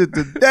watching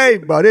today,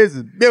 bro, this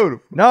is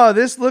beautiful. No,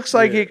 this looks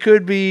like it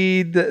could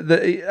be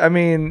I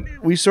mean,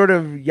 we sort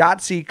of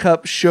Yahtzee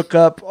Cup shook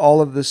up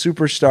all of the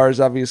superstars,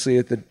 obviously,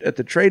 at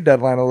the trade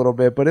deadline a little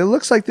bit, but it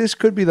looks like this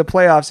could be the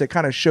playoffs that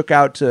kind of shook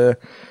out to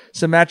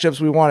some matchups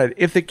we wanted.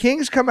 If the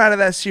Kings come out of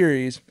that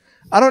series,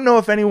 I don't know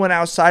if anyone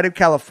outside of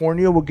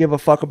California will give a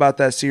fuck about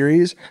that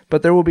series,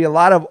 but there will be a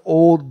lot of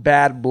old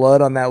bad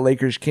blood on that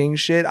Lakers-Kings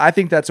shit. I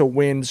think that's a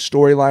win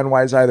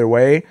storyline-wise either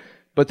way,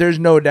 but there's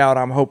no doubt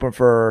I'm hoping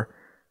for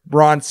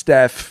Bron,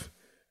 Steph,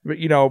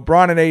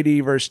 Bron and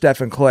AD versus Steph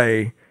and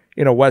Clay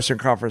in a Western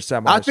Conference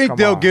Semis. I think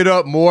they'll get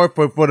up more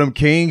for them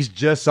Kings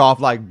just off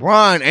like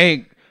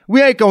we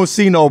ain't gonna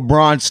see no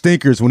Bron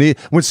stinkers when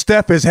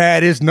Steph has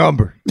had his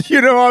number.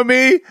 You know what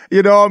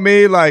I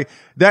mean? Like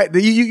that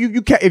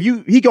you can't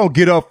he gonna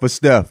get up for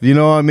Steph. You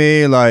know what I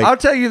mean? Like I'll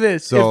tell you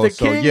this: if the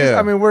Kings,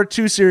 I mean, we're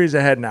 2 series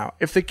ahead now.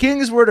 If the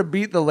Kings were to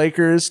beat the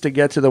Lakers to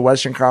get to the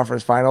Western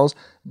Conference Finals,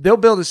 they'll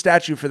build a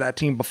statue for that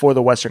team before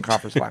the Western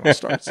Conference Finals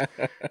starts.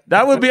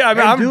 That would be. I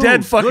mean, I'm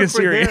dead fucking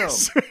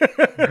serious.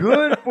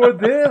 Good for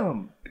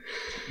them.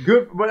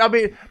 Good, but I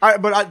mean,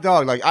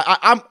 dog, like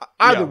I'm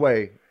either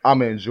way. I'm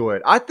gonna enjoy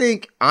it. I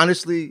think,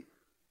 honestly,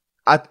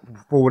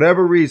 for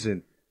whatever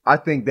reason, I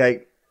think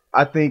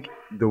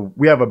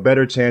we have a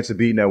better chance of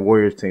beating that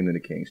Warriors team than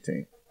the Kings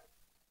team.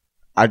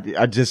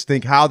 I just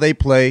think how they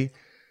play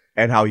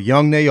and how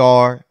young they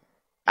are.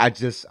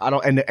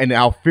 And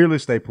how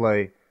fearless they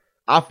play.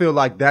 I feel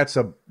like that's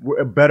a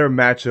better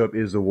matchup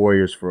is the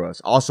Warriors for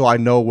us. Also, I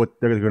know what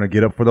they're gonna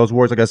get up for those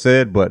Warriors, like I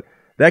said, but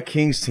that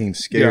Kings team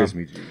scares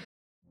me, G.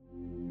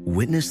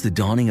 Witness the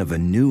dawning of a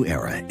new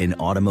era in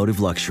automotive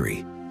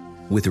luxury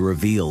with a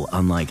reveal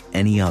unlike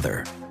any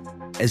other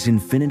as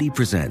Infiniti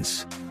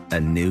presents a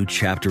new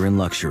chapter in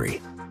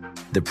luxury,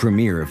 the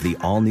premiere of the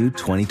all-new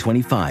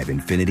 2025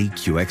 Infiniti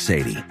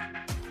QX80.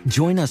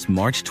 Join us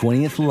March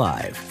 20th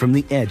live from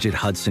the Edge at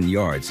Hudson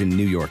Yards in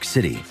New York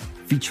City,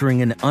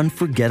 featuring an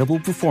unforgettable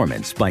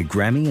performance by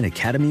Grammy and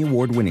Academy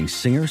Award-winning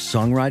singer,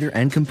 songwriter,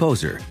 and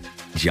composer,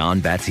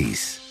 Jon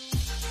Batiste.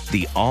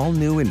 The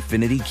all-new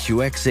Infiniti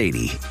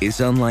QX80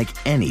 is unlike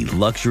any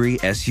luxury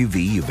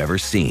SUV you've ever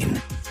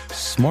seen.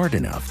 Smart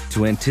enough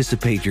to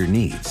anticipate your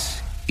needs,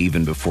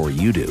 even before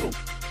you do.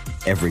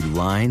 Every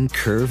line,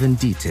 curve, and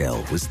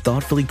detail was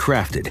thoughtfully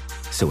crafted,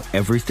 so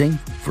everything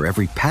for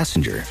every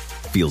passenger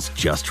feels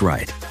just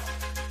right.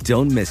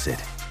 Don't miss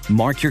it.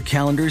 Mark your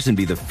calendars and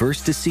be the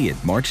first to see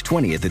it March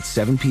 20th at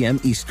 7 p.m.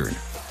 Eastern,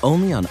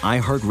 only on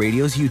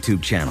iHeartRadio's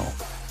YouTube channel.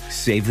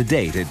 Save the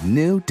date at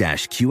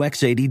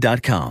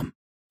new-QX80.com.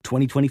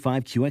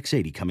 2025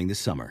 QX80 coming this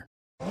summer.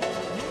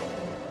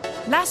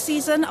 Last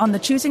season on the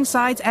Choosing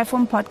Sides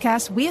F1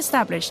 podcast, we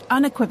established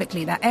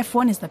unequivocally that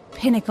F1 is the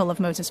pinnacle of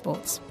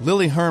motorsports.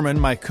 Lily Herman,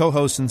 my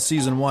co-host in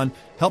Season 1,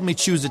 helped me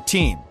choose a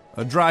team,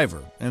 a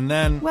driver, and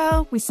then...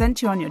 Well, we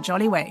sent you on your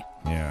jolly way.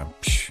 Yeah.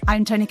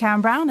 I'm Tony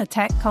Karen Brown, a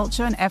tech,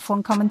 culture, and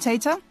F1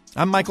 commentator.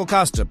 I'm Michael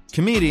Costa,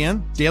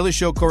 comedian, Daily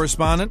Show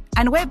correspondent.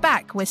 And we're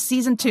back with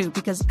Season 2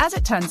 because, as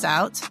it turns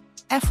out,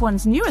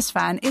 F1's newest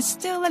fan is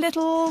still a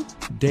little...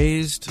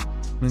 dazed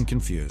and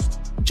confused.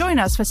 Join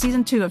us for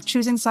Season 2 of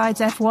Choosing Sides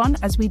F1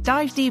 as we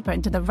dive deeper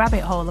into the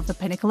rabbit hole of the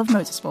pinnacle of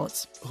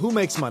motorsports. Who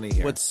makes money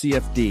here? What's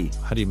CFD?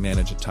 How do you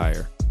manage a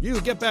tire?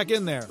 You, get back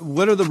in there.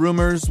 What are the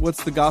rumors?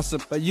 What's the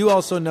gossip? But you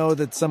also know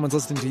that someone's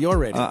listening to your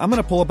radio. I'm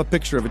going to pull up a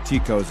picture of a tea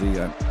cozy.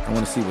 I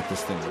want to see what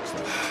this thing looks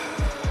like.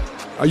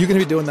 Are you going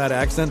to be doing that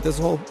accent this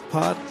whole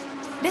pod?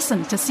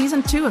 Listen to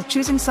Season 2 of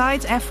Choosing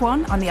Sides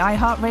F1 on the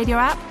iHeartRadio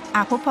app,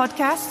 Apple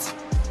Podcasts,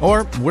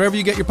 or wherever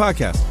you get your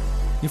podcasts.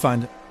 You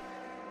find it.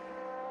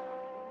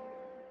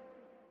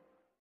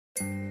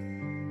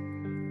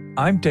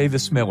 I'm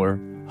Davis Miller,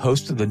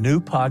 host of the new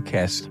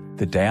podcast,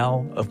 The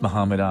Tao of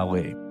Muhammad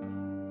Ali.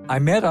 I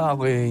met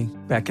Ali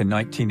back in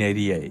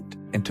 1988,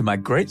 and to my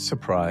great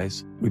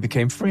surprise, we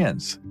became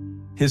friends.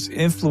 His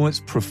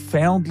influence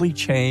profoundly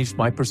changed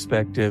my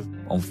perspective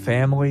on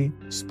family,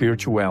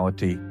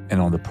 spirituality,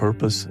 and on the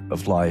purpose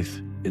of life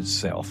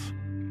itself.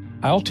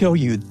 I'll tell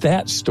you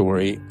that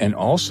story and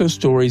also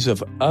stories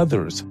of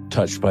others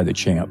touched by the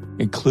champ,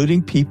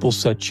 including people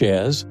such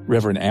as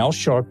Reverend Al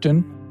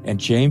Sharpton and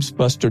James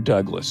Buster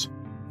Douglas.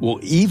 We'll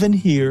even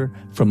hear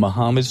from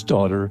Muhammad's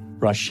daughter,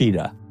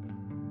 Rashida.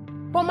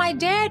 Well, my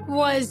dad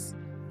was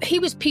he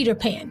was Peter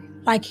Pan.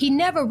 Like, he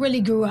never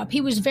really grew up.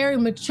 He was very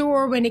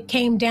mature when it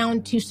came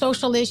down to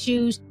social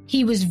issues.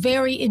 He was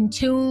very in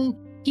tune.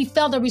 He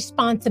felt a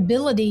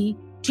responsibility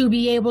to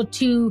be able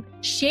to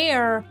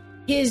share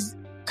his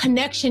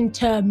connection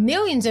to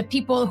millions of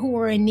people who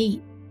were in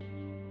need.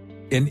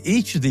 In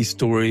each of these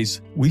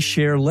stories, we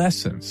share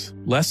lessons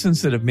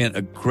that have meant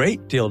a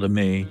great deal to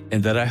me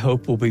and that I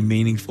hope will be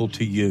meaningful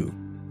to you.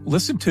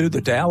 Listen to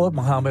The Tale of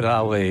Muhammad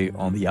Ali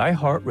on the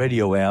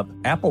iHeartRadio app,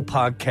 Apple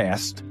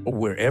Podcast, or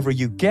wherever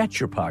you get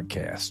your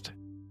podcast.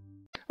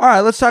 All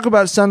right, let's talk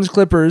about Suns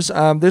Clippers.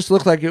 This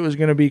looked like it was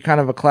going to be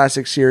kind of a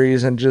classic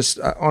series, and just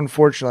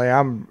unfortunately,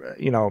 I'm,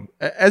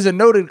 as a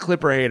noted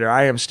Clipper hater,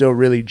 I am still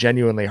really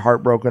genuinely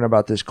heartbroken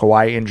about this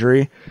Kawhi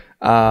injury.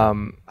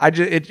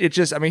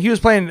 He was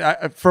playing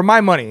for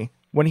my money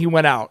when he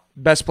went out,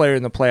 best player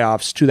in the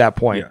playoffs to that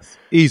point. Yes.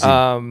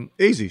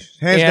 Easy,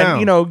 hands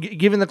down.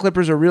 Giving the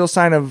Clippers a real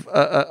sign of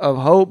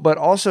hope, but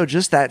also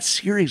just that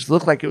series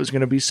looked like it was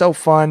going to be so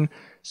fun.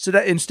 So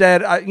that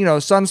instead,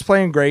 Suns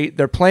playing great.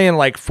 They're playing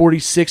like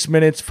 46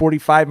 minutes,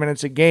 45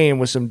 minutes a game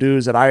with some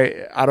dudes that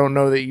I don't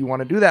know that you want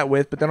to do that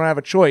with, but they don't have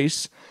a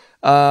choice.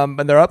 And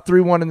they're up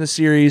 3-1 in the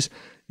series.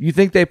 You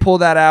think they pull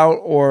that out,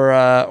 or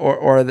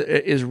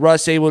is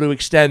Russ able to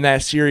extend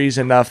that series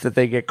enough that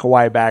they get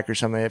Kawhi back or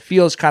something? It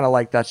feels kind of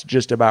like that's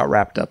just about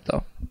wrapped up,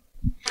 though.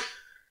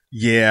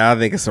 Yeah, I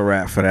think it's a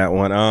wrap for that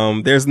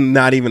one. There's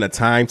not even a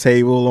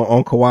timetable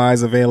on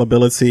Kawhi's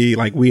availability.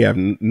 Like, we have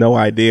no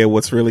idea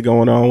what's really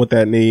going on with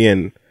that knee.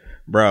 And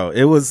bro,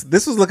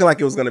 this was looking like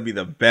it was going to be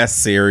the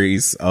best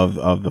series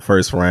of the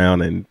first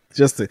round. And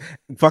just the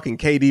fucking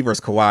KD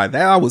versus Kawhi,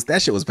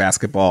 that shit was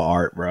basketball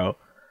art, bro.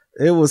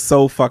 It was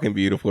so fucking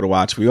beautiful to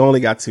watch. We only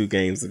got 2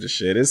 games of the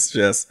shit. It's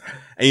just,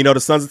 and the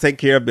Suns will take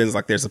care of business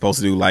like they're supposed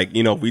to do. Like,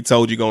 if we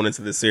told you going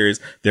into the series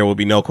there will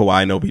be no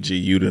Kawhi, no PG,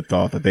 you'd have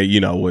thought that they,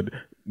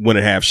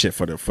 wouldn't have shit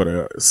for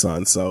the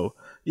Suns. So,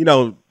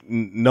 no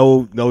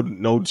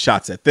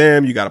shots at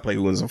them. You got to play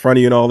who was in front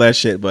of you and all that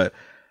shit. But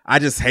I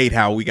just hate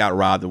how we got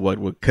robbed of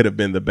what could have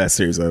been the best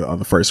series of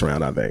the first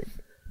round, I think.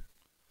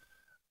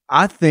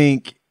 I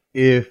think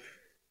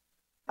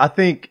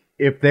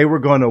if they were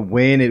going to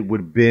win, it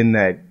would have been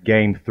that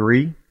game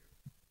 3.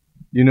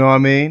 You know what I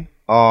mean?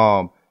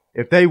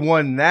 If they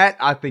won that,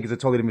 I think it's a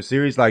totally different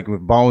series. Like, if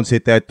Bones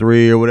hit that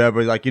 3 or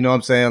whatever, like, you know what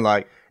I'm saying?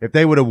 Like, if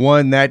they would have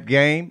won that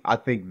game, I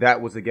think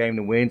that was the game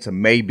to win. To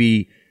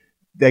maybe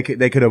they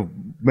could have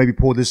maybe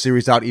pulled this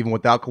series out even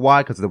without Kawhi,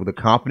 because of the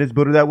confidence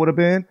builder that would have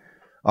been.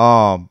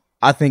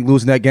 I think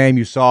losing that game,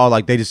 you saw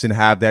like they just didn't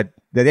have that.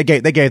 They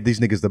gave these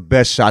niggas the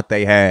best shot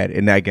they had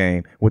in that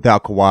game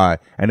without Kawhi,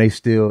 and they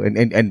still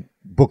and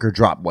Booker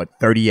dropped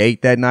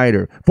 38 that night,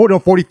 or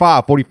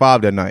 45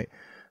 that night.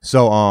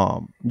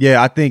 So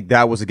yeah, I think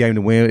that was a game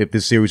to win if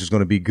this series was going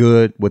to be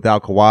good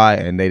without Kawhi,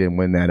 and they didn't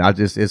win that.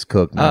 It's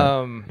cooked,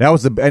 man. That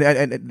was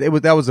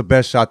that was the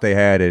best shot they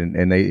had,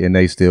 and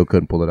they still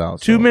couldn't pull it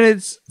out. 2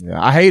 minutes. Yeah,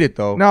 I hate it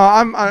though. No,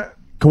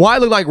 Kawhi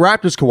looked like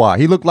Raptors Kawhi.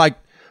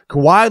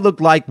 Kawhi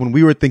looked like when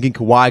we were thinking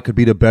Kawhi could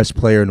be the best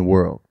player in the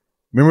world.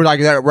 Remember, like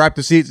that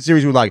Raptors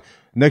series, we were like,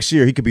 next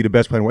year he could be the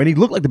best player in the world, and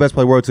he looked like the best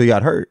player in the world until he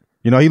got hurt.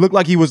 He looked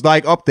like he was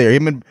like up there.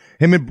 Him and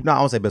no, I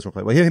won't say best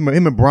player, but him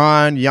and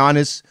Brian,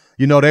 Giannis.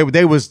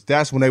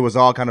 That's when they was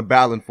all kind of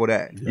battling for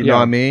that. You know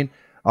what I mean?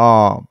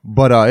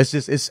 But I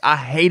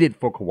hate it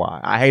for Kawhi.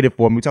 I hate it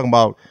for him. We talking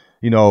about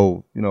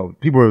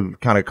people are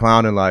kind of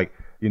clowning like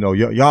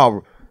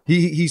y'all.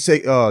 He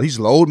say he's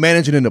load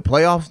managing in the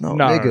playoffs. No,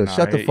 nigga,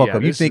 shut the fuck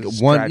up. You think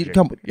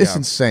it's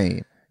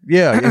insane.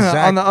 Yeah, exactly.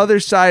 On the other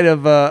side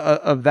of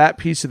that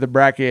piece of the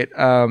bracket,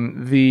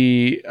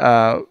 the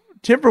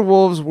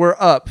Timberwolves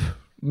were up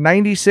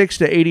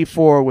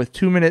 96-84 with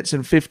 2 minutes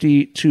and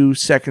 52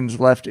 seconds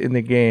left in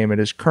the game. It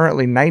is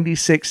currently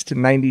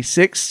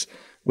 96-96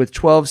 with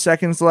 12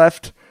 seconds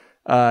left.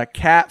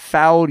 Cat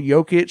fouled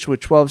Jokic with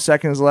 12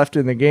 seconds left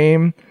in the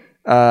game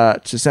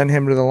to send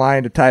him to the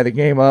line to tie the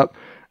game up.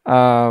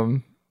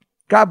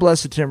 God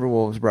bless the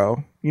Timberwolves,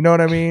 bro. You know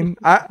what I mean?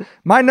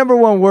 My number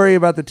one worry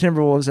about the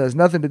Timberwolves has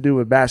nothing to do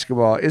with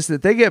basketball. It's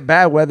that they get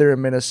bad weather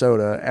in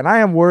Minnesota, and I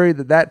am worried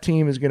that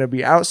team is going to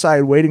be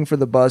outside waiting for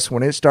the bus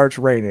when it starts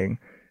raining,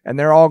 and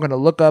they're all going to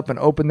look up and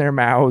open their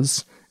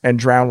mouths and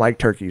drown like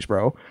turkeys,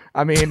 bro.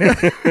 I mean,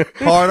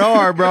 hard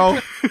R, bro.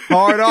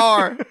 Hard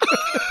R.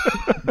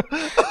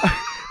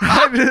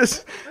 I'm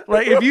just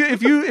like,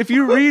 if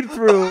you read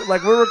through,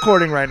 like, we're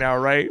recording right now,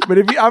 right? But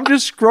I'm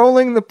just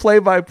scrolling the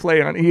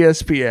play-by-play on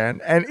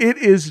ESPN, and it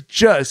is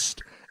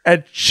just a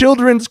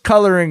children's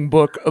coloring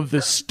book of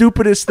the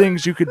stupidest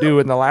things you could do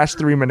in the last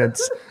 3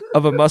 minutes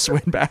of a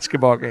must-win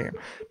basketball game.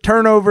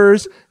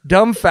 Turnovers,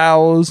 dumb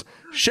fouls,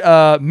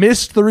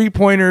 missed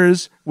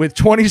 3-pointers with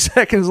 20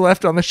 seconds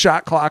left on the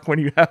shot clock when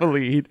you have a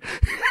lead.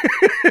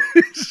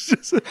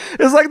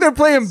 It's like they're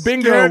playing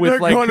bingo. Scared with they're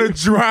like going to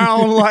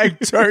drown like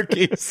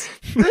turkeys.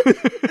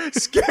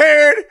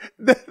 Scared.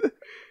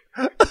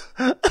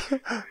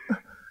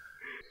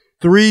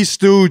 Three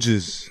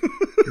Stooges.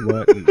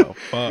 What the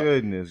fuck?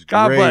 Goodness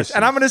God gracious. bless.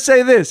 And I'm going to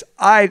say this.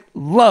 I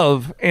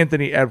love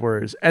Anthony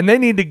Edwards. And they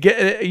need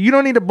to you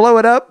don't need to blow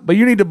it up, but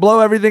you need to blow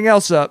everything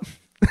else up.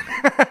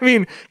 I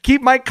mean,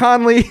 keep Mike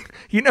Conley.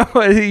 You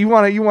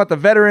want the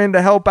veteran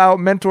to help out,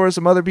 mentor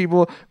some other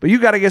people, but you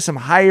got to get some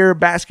higher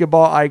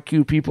basketball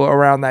IQ people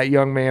around that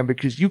young man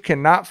because you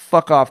cannot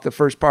fuck off the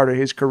first part of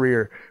his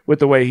career with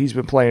the way he's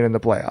been playing in the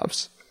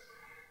playoffs.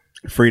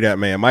 Free that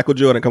man. Michael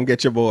Jordan, come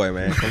get your boy,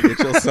 man. Come get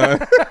your son.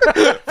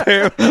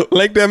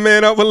 Link that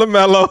man up with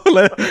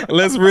LaMelo.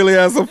 Let's really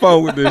have some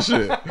fun with this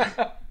shit.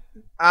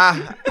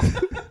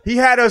 He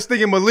had us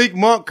thinking Malik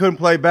Monk couldn't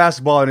play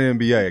basketball in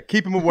the NBA.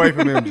 Keep him away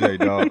from MJ,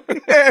 dog.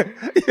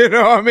 You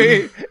know what I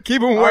mean?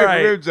 Keep him away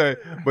from MJ.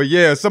 But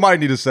yeah, somebody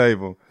need to save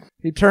him.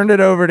 He turned it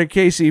over to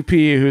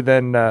KCP, who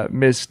then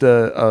missed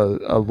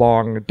a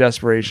long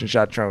desperation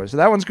shot turnover. So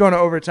that one's going to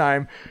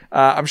overtime.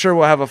 I'm sure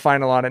we'll have a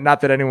final on it. Not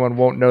that anyone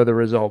won't know the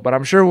result, but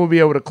I'm sure we'll be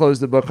able to close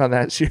the book on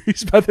that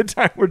series by the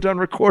time we're done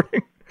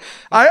recording.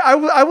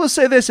 I will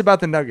say this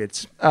about the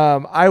Nuggets. I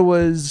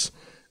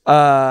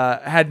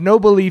had no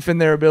belief in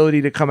their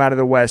ability to come out of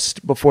the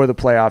West before the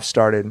playoffs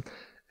started.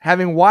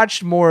 Having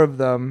watched more of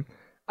them,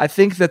 I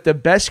think that the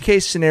best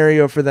case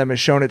scenario for them has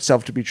shown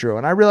itself to be true.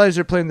 And I realize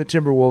they're playing the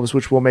Timberwolves,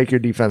 which will make your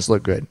defense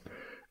look good.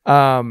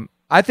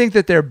 I think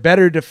that they're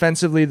better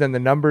defensively than the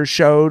numbers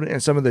showed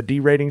and some of the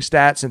D-rating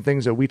stats and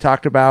things that we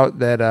talked about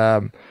that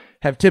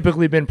have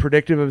typically been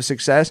predictive of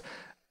success.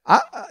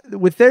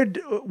 With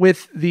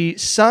the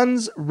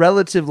Suns'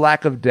 relative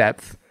lack of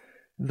depth,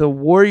 the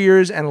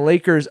Warriors and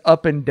Lakers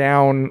up and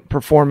down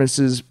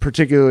performances,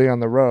 particularly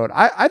on the road,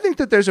 I think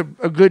that there's a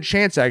good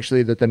chance,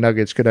 actually, that the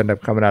Nuggets could end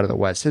up coming out of the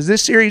West. Has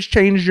this series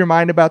changed your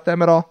mind about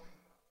them at all?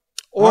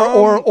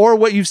 Or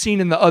what you've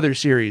seen in the other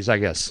series, I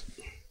guess?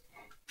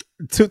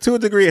 To a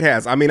degree, it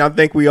has. I mean, I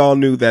think we all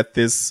knew that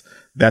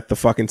the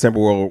fucking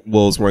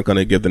Timberwolves weren't going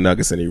to give the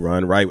Nuggets any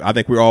run, right? I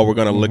think we all were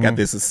going to look at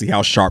this and see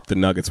how sharp the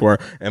Nuggets were.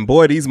 And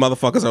boy, these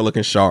motherfuckers are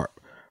looking sharp.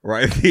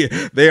 Right,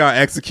 they are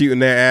executing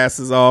their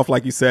asses off,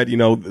 like you said. You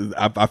know,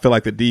 I feel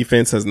like the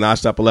defense has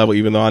notched up a level,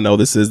 even though I know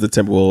this is the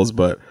Timberwolves.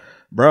 But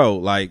bro,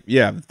 like,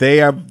 yeah, they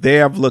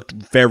have looked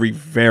very,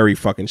 very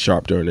fucking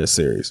sharp during this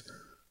series.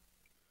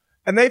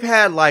 And they've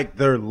had like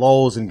their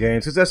lows in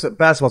games because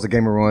basketball's a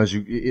game of runs.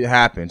 It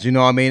happens, you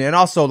know what I mean. And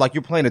also, like,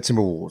 you're playing the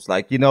Timberwolves,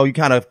 like, you know, you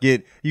kind of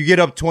get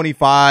up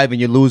 25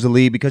 and you lose the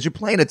lead because you're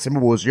playing the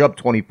Timberwolves. You're up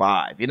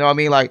 25, you know what I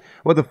mean? Like,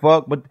 what the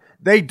fuck? But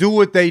they do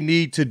what they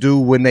need to do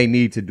when they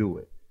need to do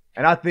it.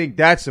 And I think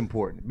that's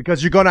important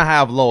because you're gonna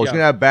have lows, you're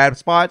gonna have bad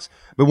spots.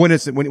 But when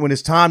it's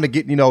time to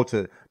get, you know,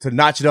 to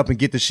notch it up and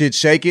get the shit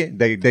shaking,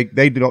 they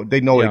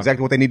know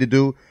exactly what they need to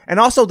do. And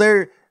also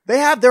they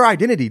have their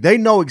identity. They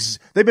know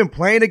they've been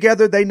playing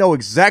together. They know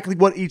exactly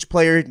what each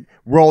player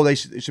role they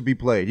should be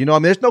played. You know what I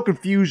mean? There's no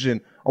confusion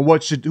on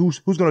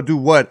who's gonna do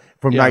what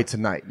from night to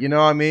night. You know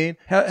what I mean?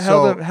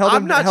 Held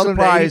them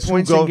to 80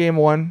 points in game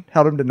one.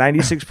 Held them to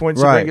 96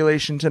 points in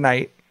regulation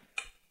tonight.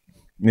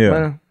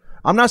 Yeah.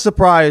 I'm not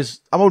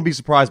surprised. I won't be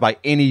surprised by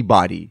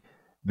anybody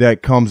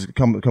that comes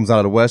out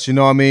of the West. You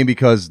know what I mean?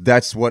 Because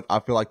that's what I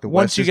feel like the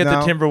West is now. Once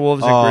you get the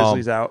Timberwolves and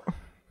Grizzlies out.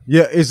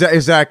 Yeah,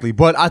 exactly.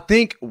 But I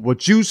think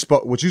what you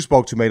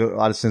spoke to made a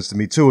lot of sense to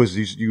me too. Is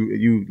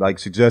you like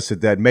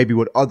suggested that maybe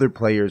what other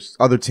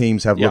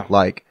teams have looked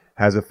like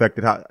has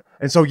affected how.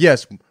 And so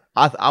yes,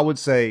 I would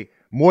say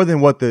more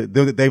than what they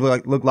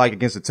look like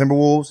against the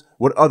Timberwolves,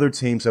 what other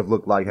teams have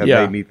looked like have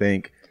made me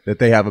think that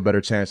they have a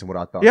better chance than what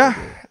I thought. Yeah.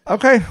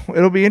 Okay.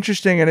 It'll be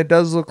interesting, and it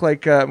does look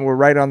like we're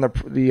right on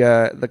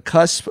the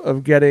cusp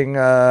of getting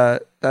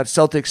that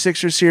Celtics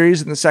Sixers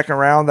series in the second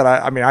round. That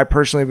I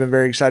personally have been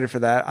very excited for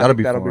that. That'll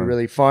be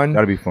really fun.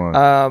 That'll be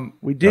fun.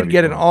 We did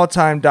get an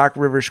all-time Doc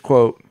Rivers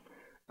quote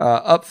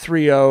up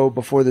 3-0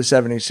 before the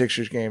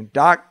 76ers game.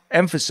 Doc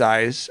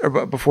emphasized,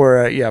 or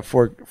before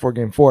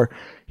game 4,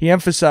 he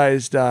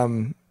emphasized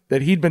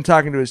that he'd been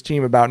talking to his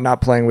team about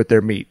not playing with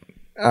their meat.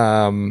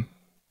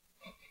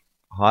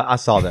 I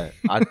saw that.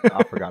 I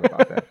forgot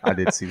about that. I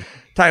did see that.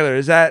 Tyler,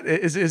 is that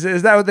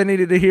what they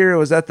needed to hear? Or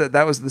was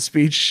that was the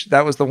speech?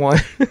 That was the one?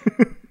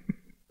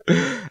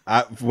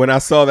 When I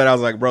saw that, I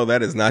was like, bro,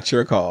 that is not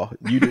your call.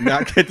 You do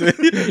not get to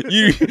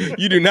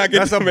you do not get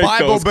That's to a make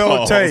Bible those Belt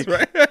calls, take.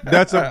 right?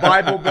 That's a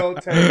Bible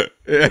Belt take.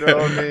 You know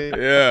what I mean?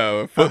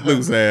 Yeah,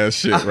 footloose ass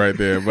shit right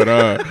there. But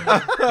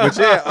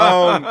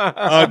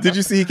yeah, did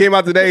you see he came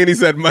out today and he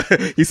said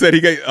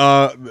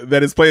that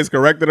his players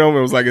corrected him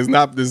and was like,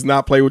 it's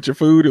not play with your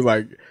food. It's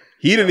like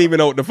he didn't even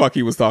know what the fuck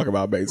he was talking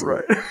about, basically.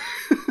 Right.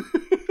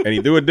 And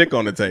he threw a dick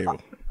on the table.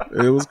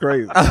 It was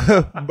crazy.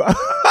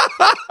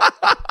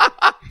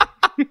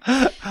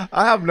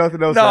 I have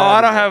nothing else. No,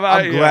 I don't have.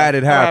 I'm glad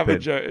it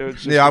happened.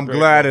 I'm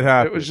glad it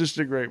happened. It was just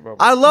a great moment.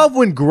 I love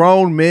when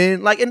grown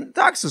men, like, and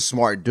Doc's a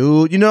smart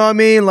dude. You know what I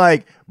mean?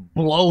 Like,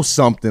 blow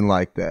something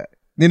like that.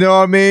 You know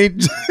what I mean?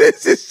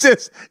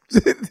 It's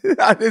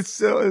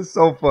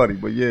so funny.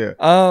 But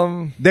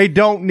yeah, they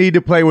don't need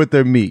to play with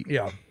their meat.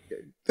 Yeah.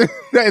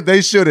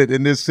 They shouldn't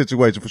in this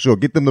situation for sure.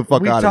 Get them the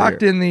fuck out of here. We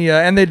talked in the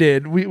and they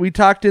did. We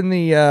talked in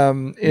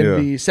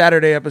the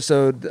Saturday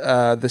episode,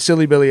 the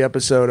Silly Billy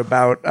episode,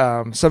 about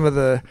some of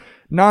the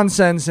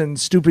nonsense and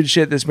stupid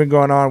shit that's been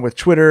going on with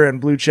Twitter and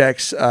blue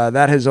checks.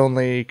 That has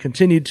only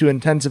continued to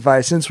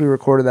intensify since we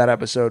recorded that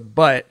episode.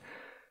 But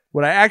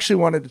what I actually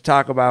wanted to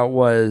talk about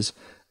was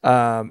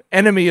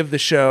enemy of the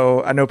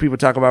show. I know people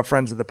talk about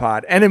friends of the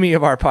pod. Enemy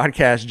of our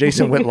podcast,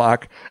 Jason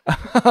Whitlock,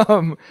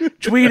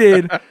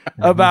 tweeted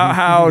about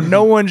how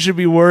no one should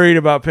be worried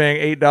about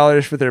paying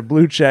 $8 for their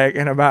blue check,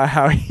 and about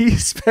how he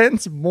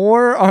spends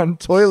more on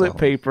toilet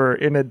paper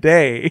in a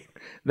day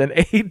than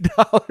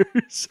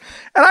 $8.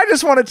 And I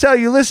just want to tell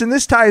you, listen,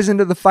 this ties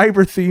into the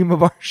fiber theme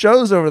of our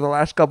shows over the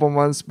last couple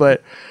months,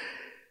 but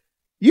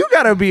you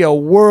got to be a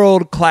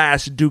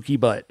world-class dookie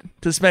butt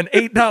to spend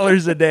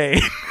 $8 a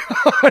day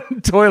on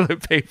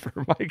toilet paper,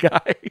 my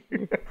guy.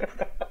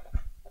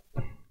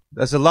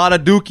 That's a lot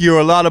of dookie or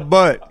a lot of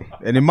butt,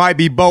 and it might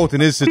be both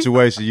in this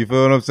situation. You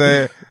feel what I'm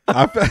saying?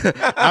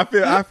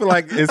 I feel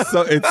like it's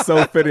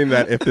so fitting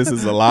that if this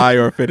is a lie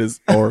or if it's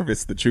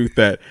the truth,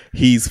 that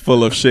he's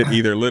full of shit,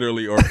 either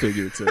literally or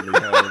figuratively,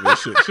 however this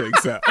shit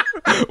shakes out.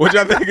 Which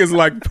I think is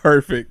like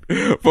perfect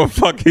for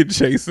fucking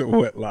Jason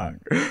Whitlock.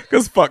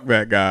 Cause fuck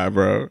that guy,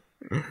 bro.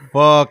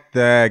 Fuck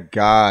that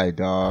guy,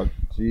 dog.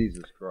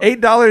 Jesus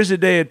Christ. $8 a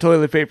day of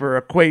toilet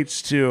paper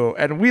equates to,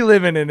 and we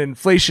live in an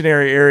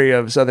inflationary area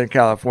of Southern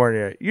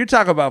California. You're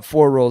talking about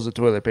 4 rolls of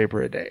toilet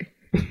paper a day.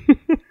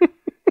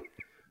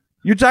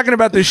 You're talking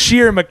about the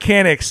sheer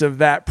mechanics of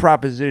that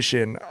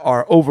proposition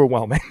are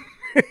overwhelming.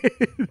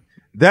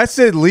 That's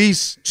at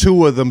least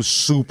 2 of them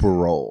super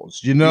rolls.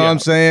 You know what I'm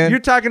saying?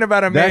 You're talking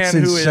about a man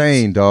who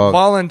is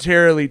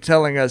voluntarily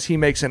telling us he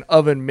makes an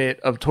oven mitt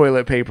of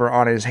toilet paper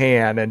on his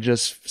hand and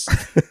just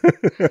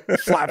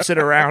flaps it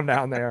around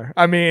down there.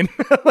 I mean,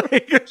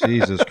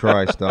 Jesus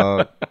Christ,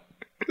 dog.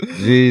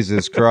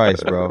 Jesus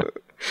Christ, bro.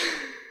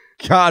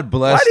 God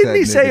bless. Why didn't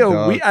he say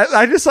a week?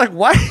 I just like,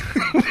 why?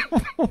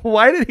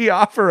 Why did he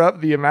offer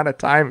up the amount of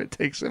time it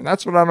takes him?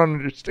 That's what I don't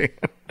understand.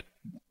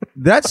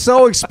 That's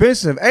so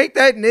expensive. Ain't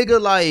that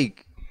nigga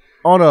like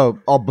on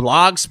a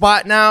blog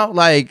spot now?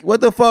 Like,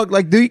 what the fuck?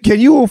 Like, can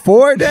you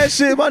afford that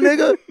shit, my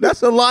nigga?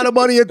 That's a lot of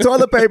money in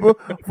toilet paper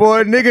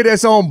for a nigga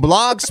that's on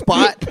blog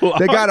spot.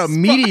 They got a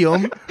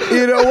medium.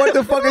 You know, what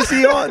the fuck is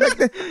he on? Like,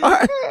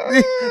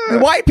 the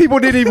white people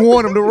didn't even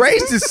want him. The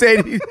racists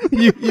said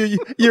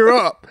you're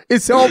up.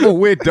 It's over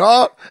with,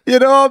 dog. You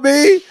know what I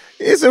mean?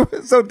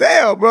 So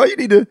damn, bro. You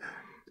need to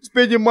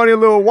spend your money a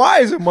little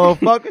wiser,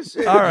 motherfucker.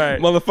 Shit. All right.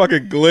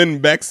 Motherfucking Glenn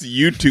Beck's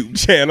YouTube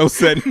channel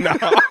said no.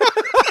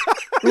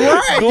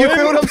 Right. Glenn You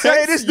feel what I'm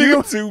saying? This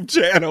nigga, YouTube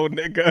channel,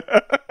 nigga.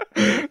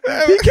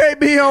 he can't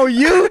be on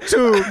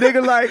YouTube,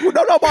 nigga. Like,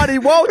 well, nobody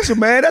wants you,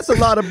 man. That's a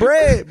lot of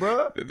bread,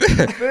 bro.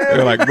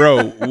 They're like,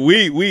 bro,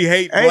 we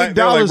hate black.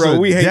 They're like, bro,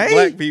 we hate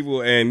black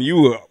people, and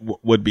you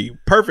would be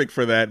perfect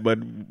for that.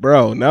 But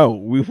bro, no,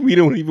 we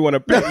don't even want to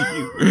pay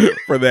you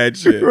for that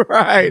shit.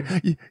 Right?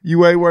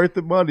 You ain't worth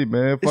the money,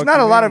 man. It's not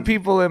a lot of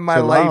people in my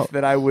life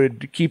that I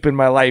would keep in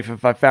my life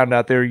if I found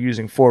out they were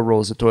using 4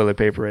 rolls of toilet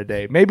paper a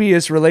day. Maybe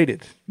it's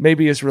related.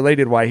 Maybe it's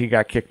related why he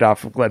got kicked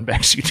off of Glenn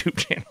Beck's YouTube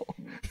channel.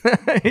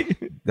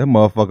 That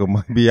motherfucker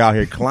might be out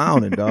here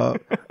clowning,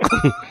 dog.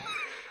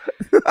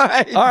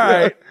 All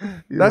right.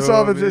 That's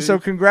all that is. So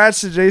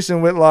congrats to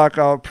Jason Whitlock.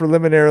 I'll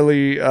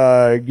preliminarily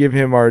give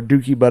him our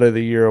Dookie Butt of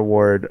the Year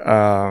award.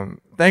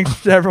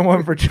 Thanks to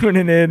everyone for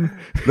tuning in.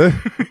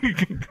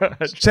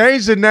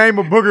 Change the name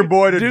of Booger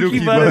Boy to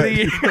Dookie Butt of the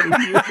Year.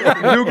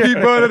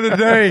 Dookie Butt of the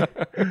Day.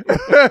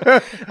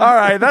 All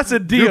right, that's a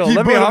deal. I'm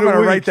going to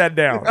write that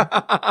down.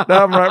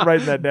 I'm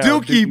writing that down.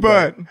 Dookie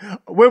Butt.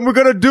 When we're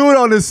going to do it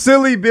on the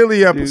Silly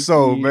Billy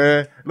episode,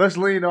 man. Let's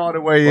lean all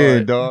the way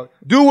in, dog.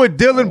 Do what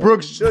Dillon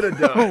Brooks should have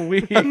done.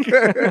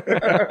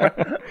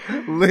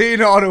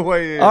 Lean all the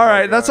way in. All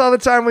right, that's all the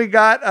time we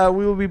got.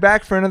 We will be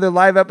back for another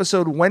live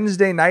episode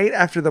Wednesday night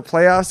after the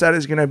playoffs. That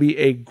is going to be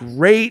a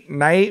great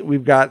night.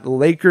 We've got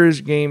Lakers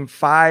Game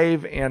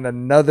 5 and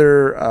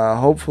another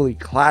hopefully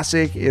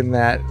classic in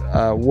that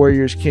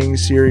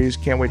Warriors-Kings series.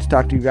 Can't wait to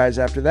talk to you guys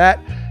after that.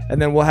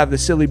 And then we'll have the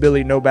Silly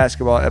Billy No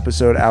Basketball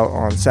episode out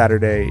on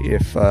Saturday.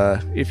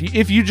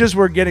 If you just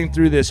were getting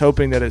through this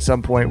hoping that at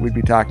some point we'd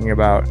be talking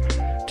about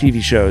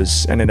TV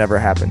shows and it never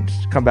happened,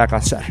 come back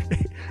on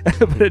Saturday.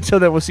 But until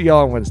then, we'll see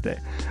y'all on Wednesday.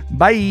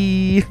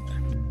 Bye.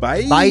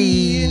 Bye.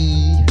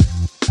 Bye.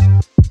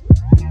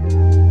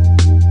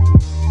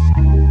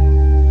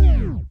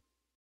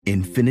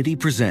 Infiniti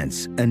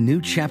presents a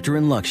new chapter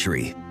in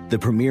luxury, the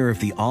premiere of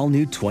the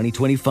all-new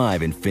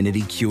 2025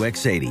 Infiniti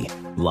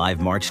QX80,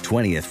 live March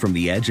 20th from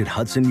the Edge at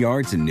Hudson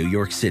Yards in New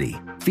York City,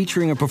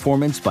 featuring a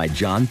performance by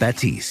Jon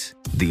Batiste.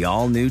 The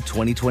all-new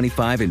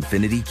 2025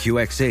 Infiniti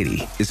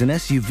QX80 is an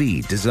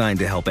SUV designed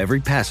to help every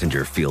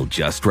passenger feel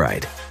just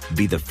right.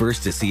 Be the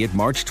first to see it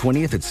March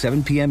 20th at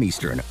 7 p.m.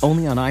 Eastern,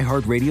 only on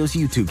iHeartRadio's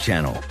YouTube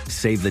channel.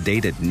 Save the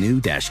date at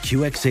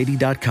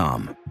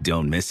new-QX80.com.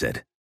 Don't miss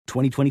it.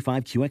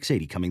 2025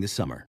 QX80 coming this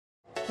summer.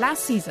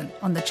 Last season,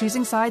 on the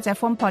Choosing Sides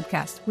F1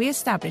 podcast, we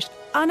established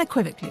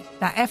unequivocally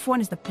that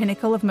F1 is the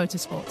pinnacle of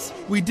motorsports.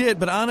 We did,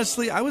 but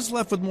honestly, I was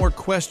left with more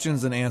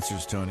questions than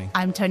answers, Tony.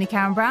 I'm Tony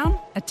Karen Brown,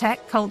 a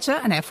tech, culture,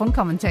 and F1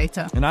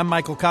 commentator. And I'm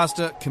Michael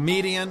Costa,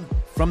 comedian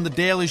from The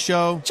Daily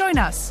Show. Join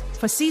us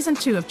for Season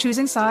 2 of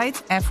Choosing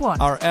Sides F1.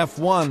 Our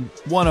F1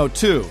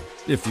 102,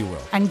 if you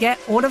will. And get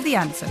all of the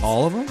answers.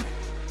 All of them?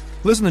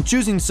 Listen to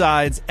Choosing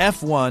Sides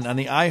F1 on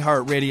the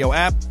iHeartRadio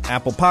app,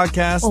 Apple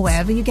Podcasts, or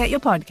wherever you get your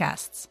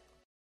podcasts.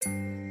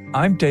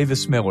 I'm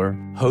Davis Miller,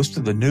 host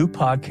of the new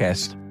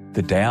podcast,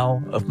 The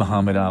Tao of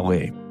Muhammad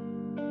Ali.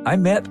 I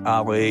met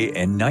Ali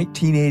in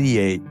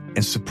 1988,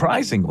 and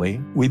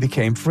surprisingly, we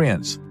became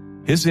friends.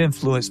 His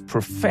influence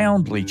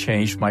profoundly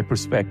changed my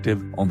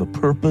perspective on the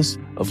purpose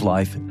of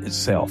life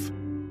itself.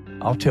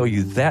 I'll tell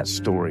you that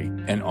story,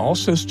 and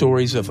also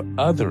stories of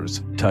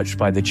others touched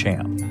by the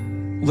champ.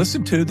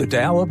 Listen to The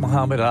Tao of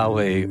Muhammad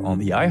Ali on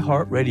the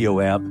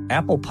iHeartRadio app,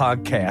 Apple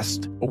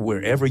Podcast, or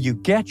wherever you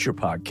get your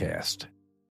podcast.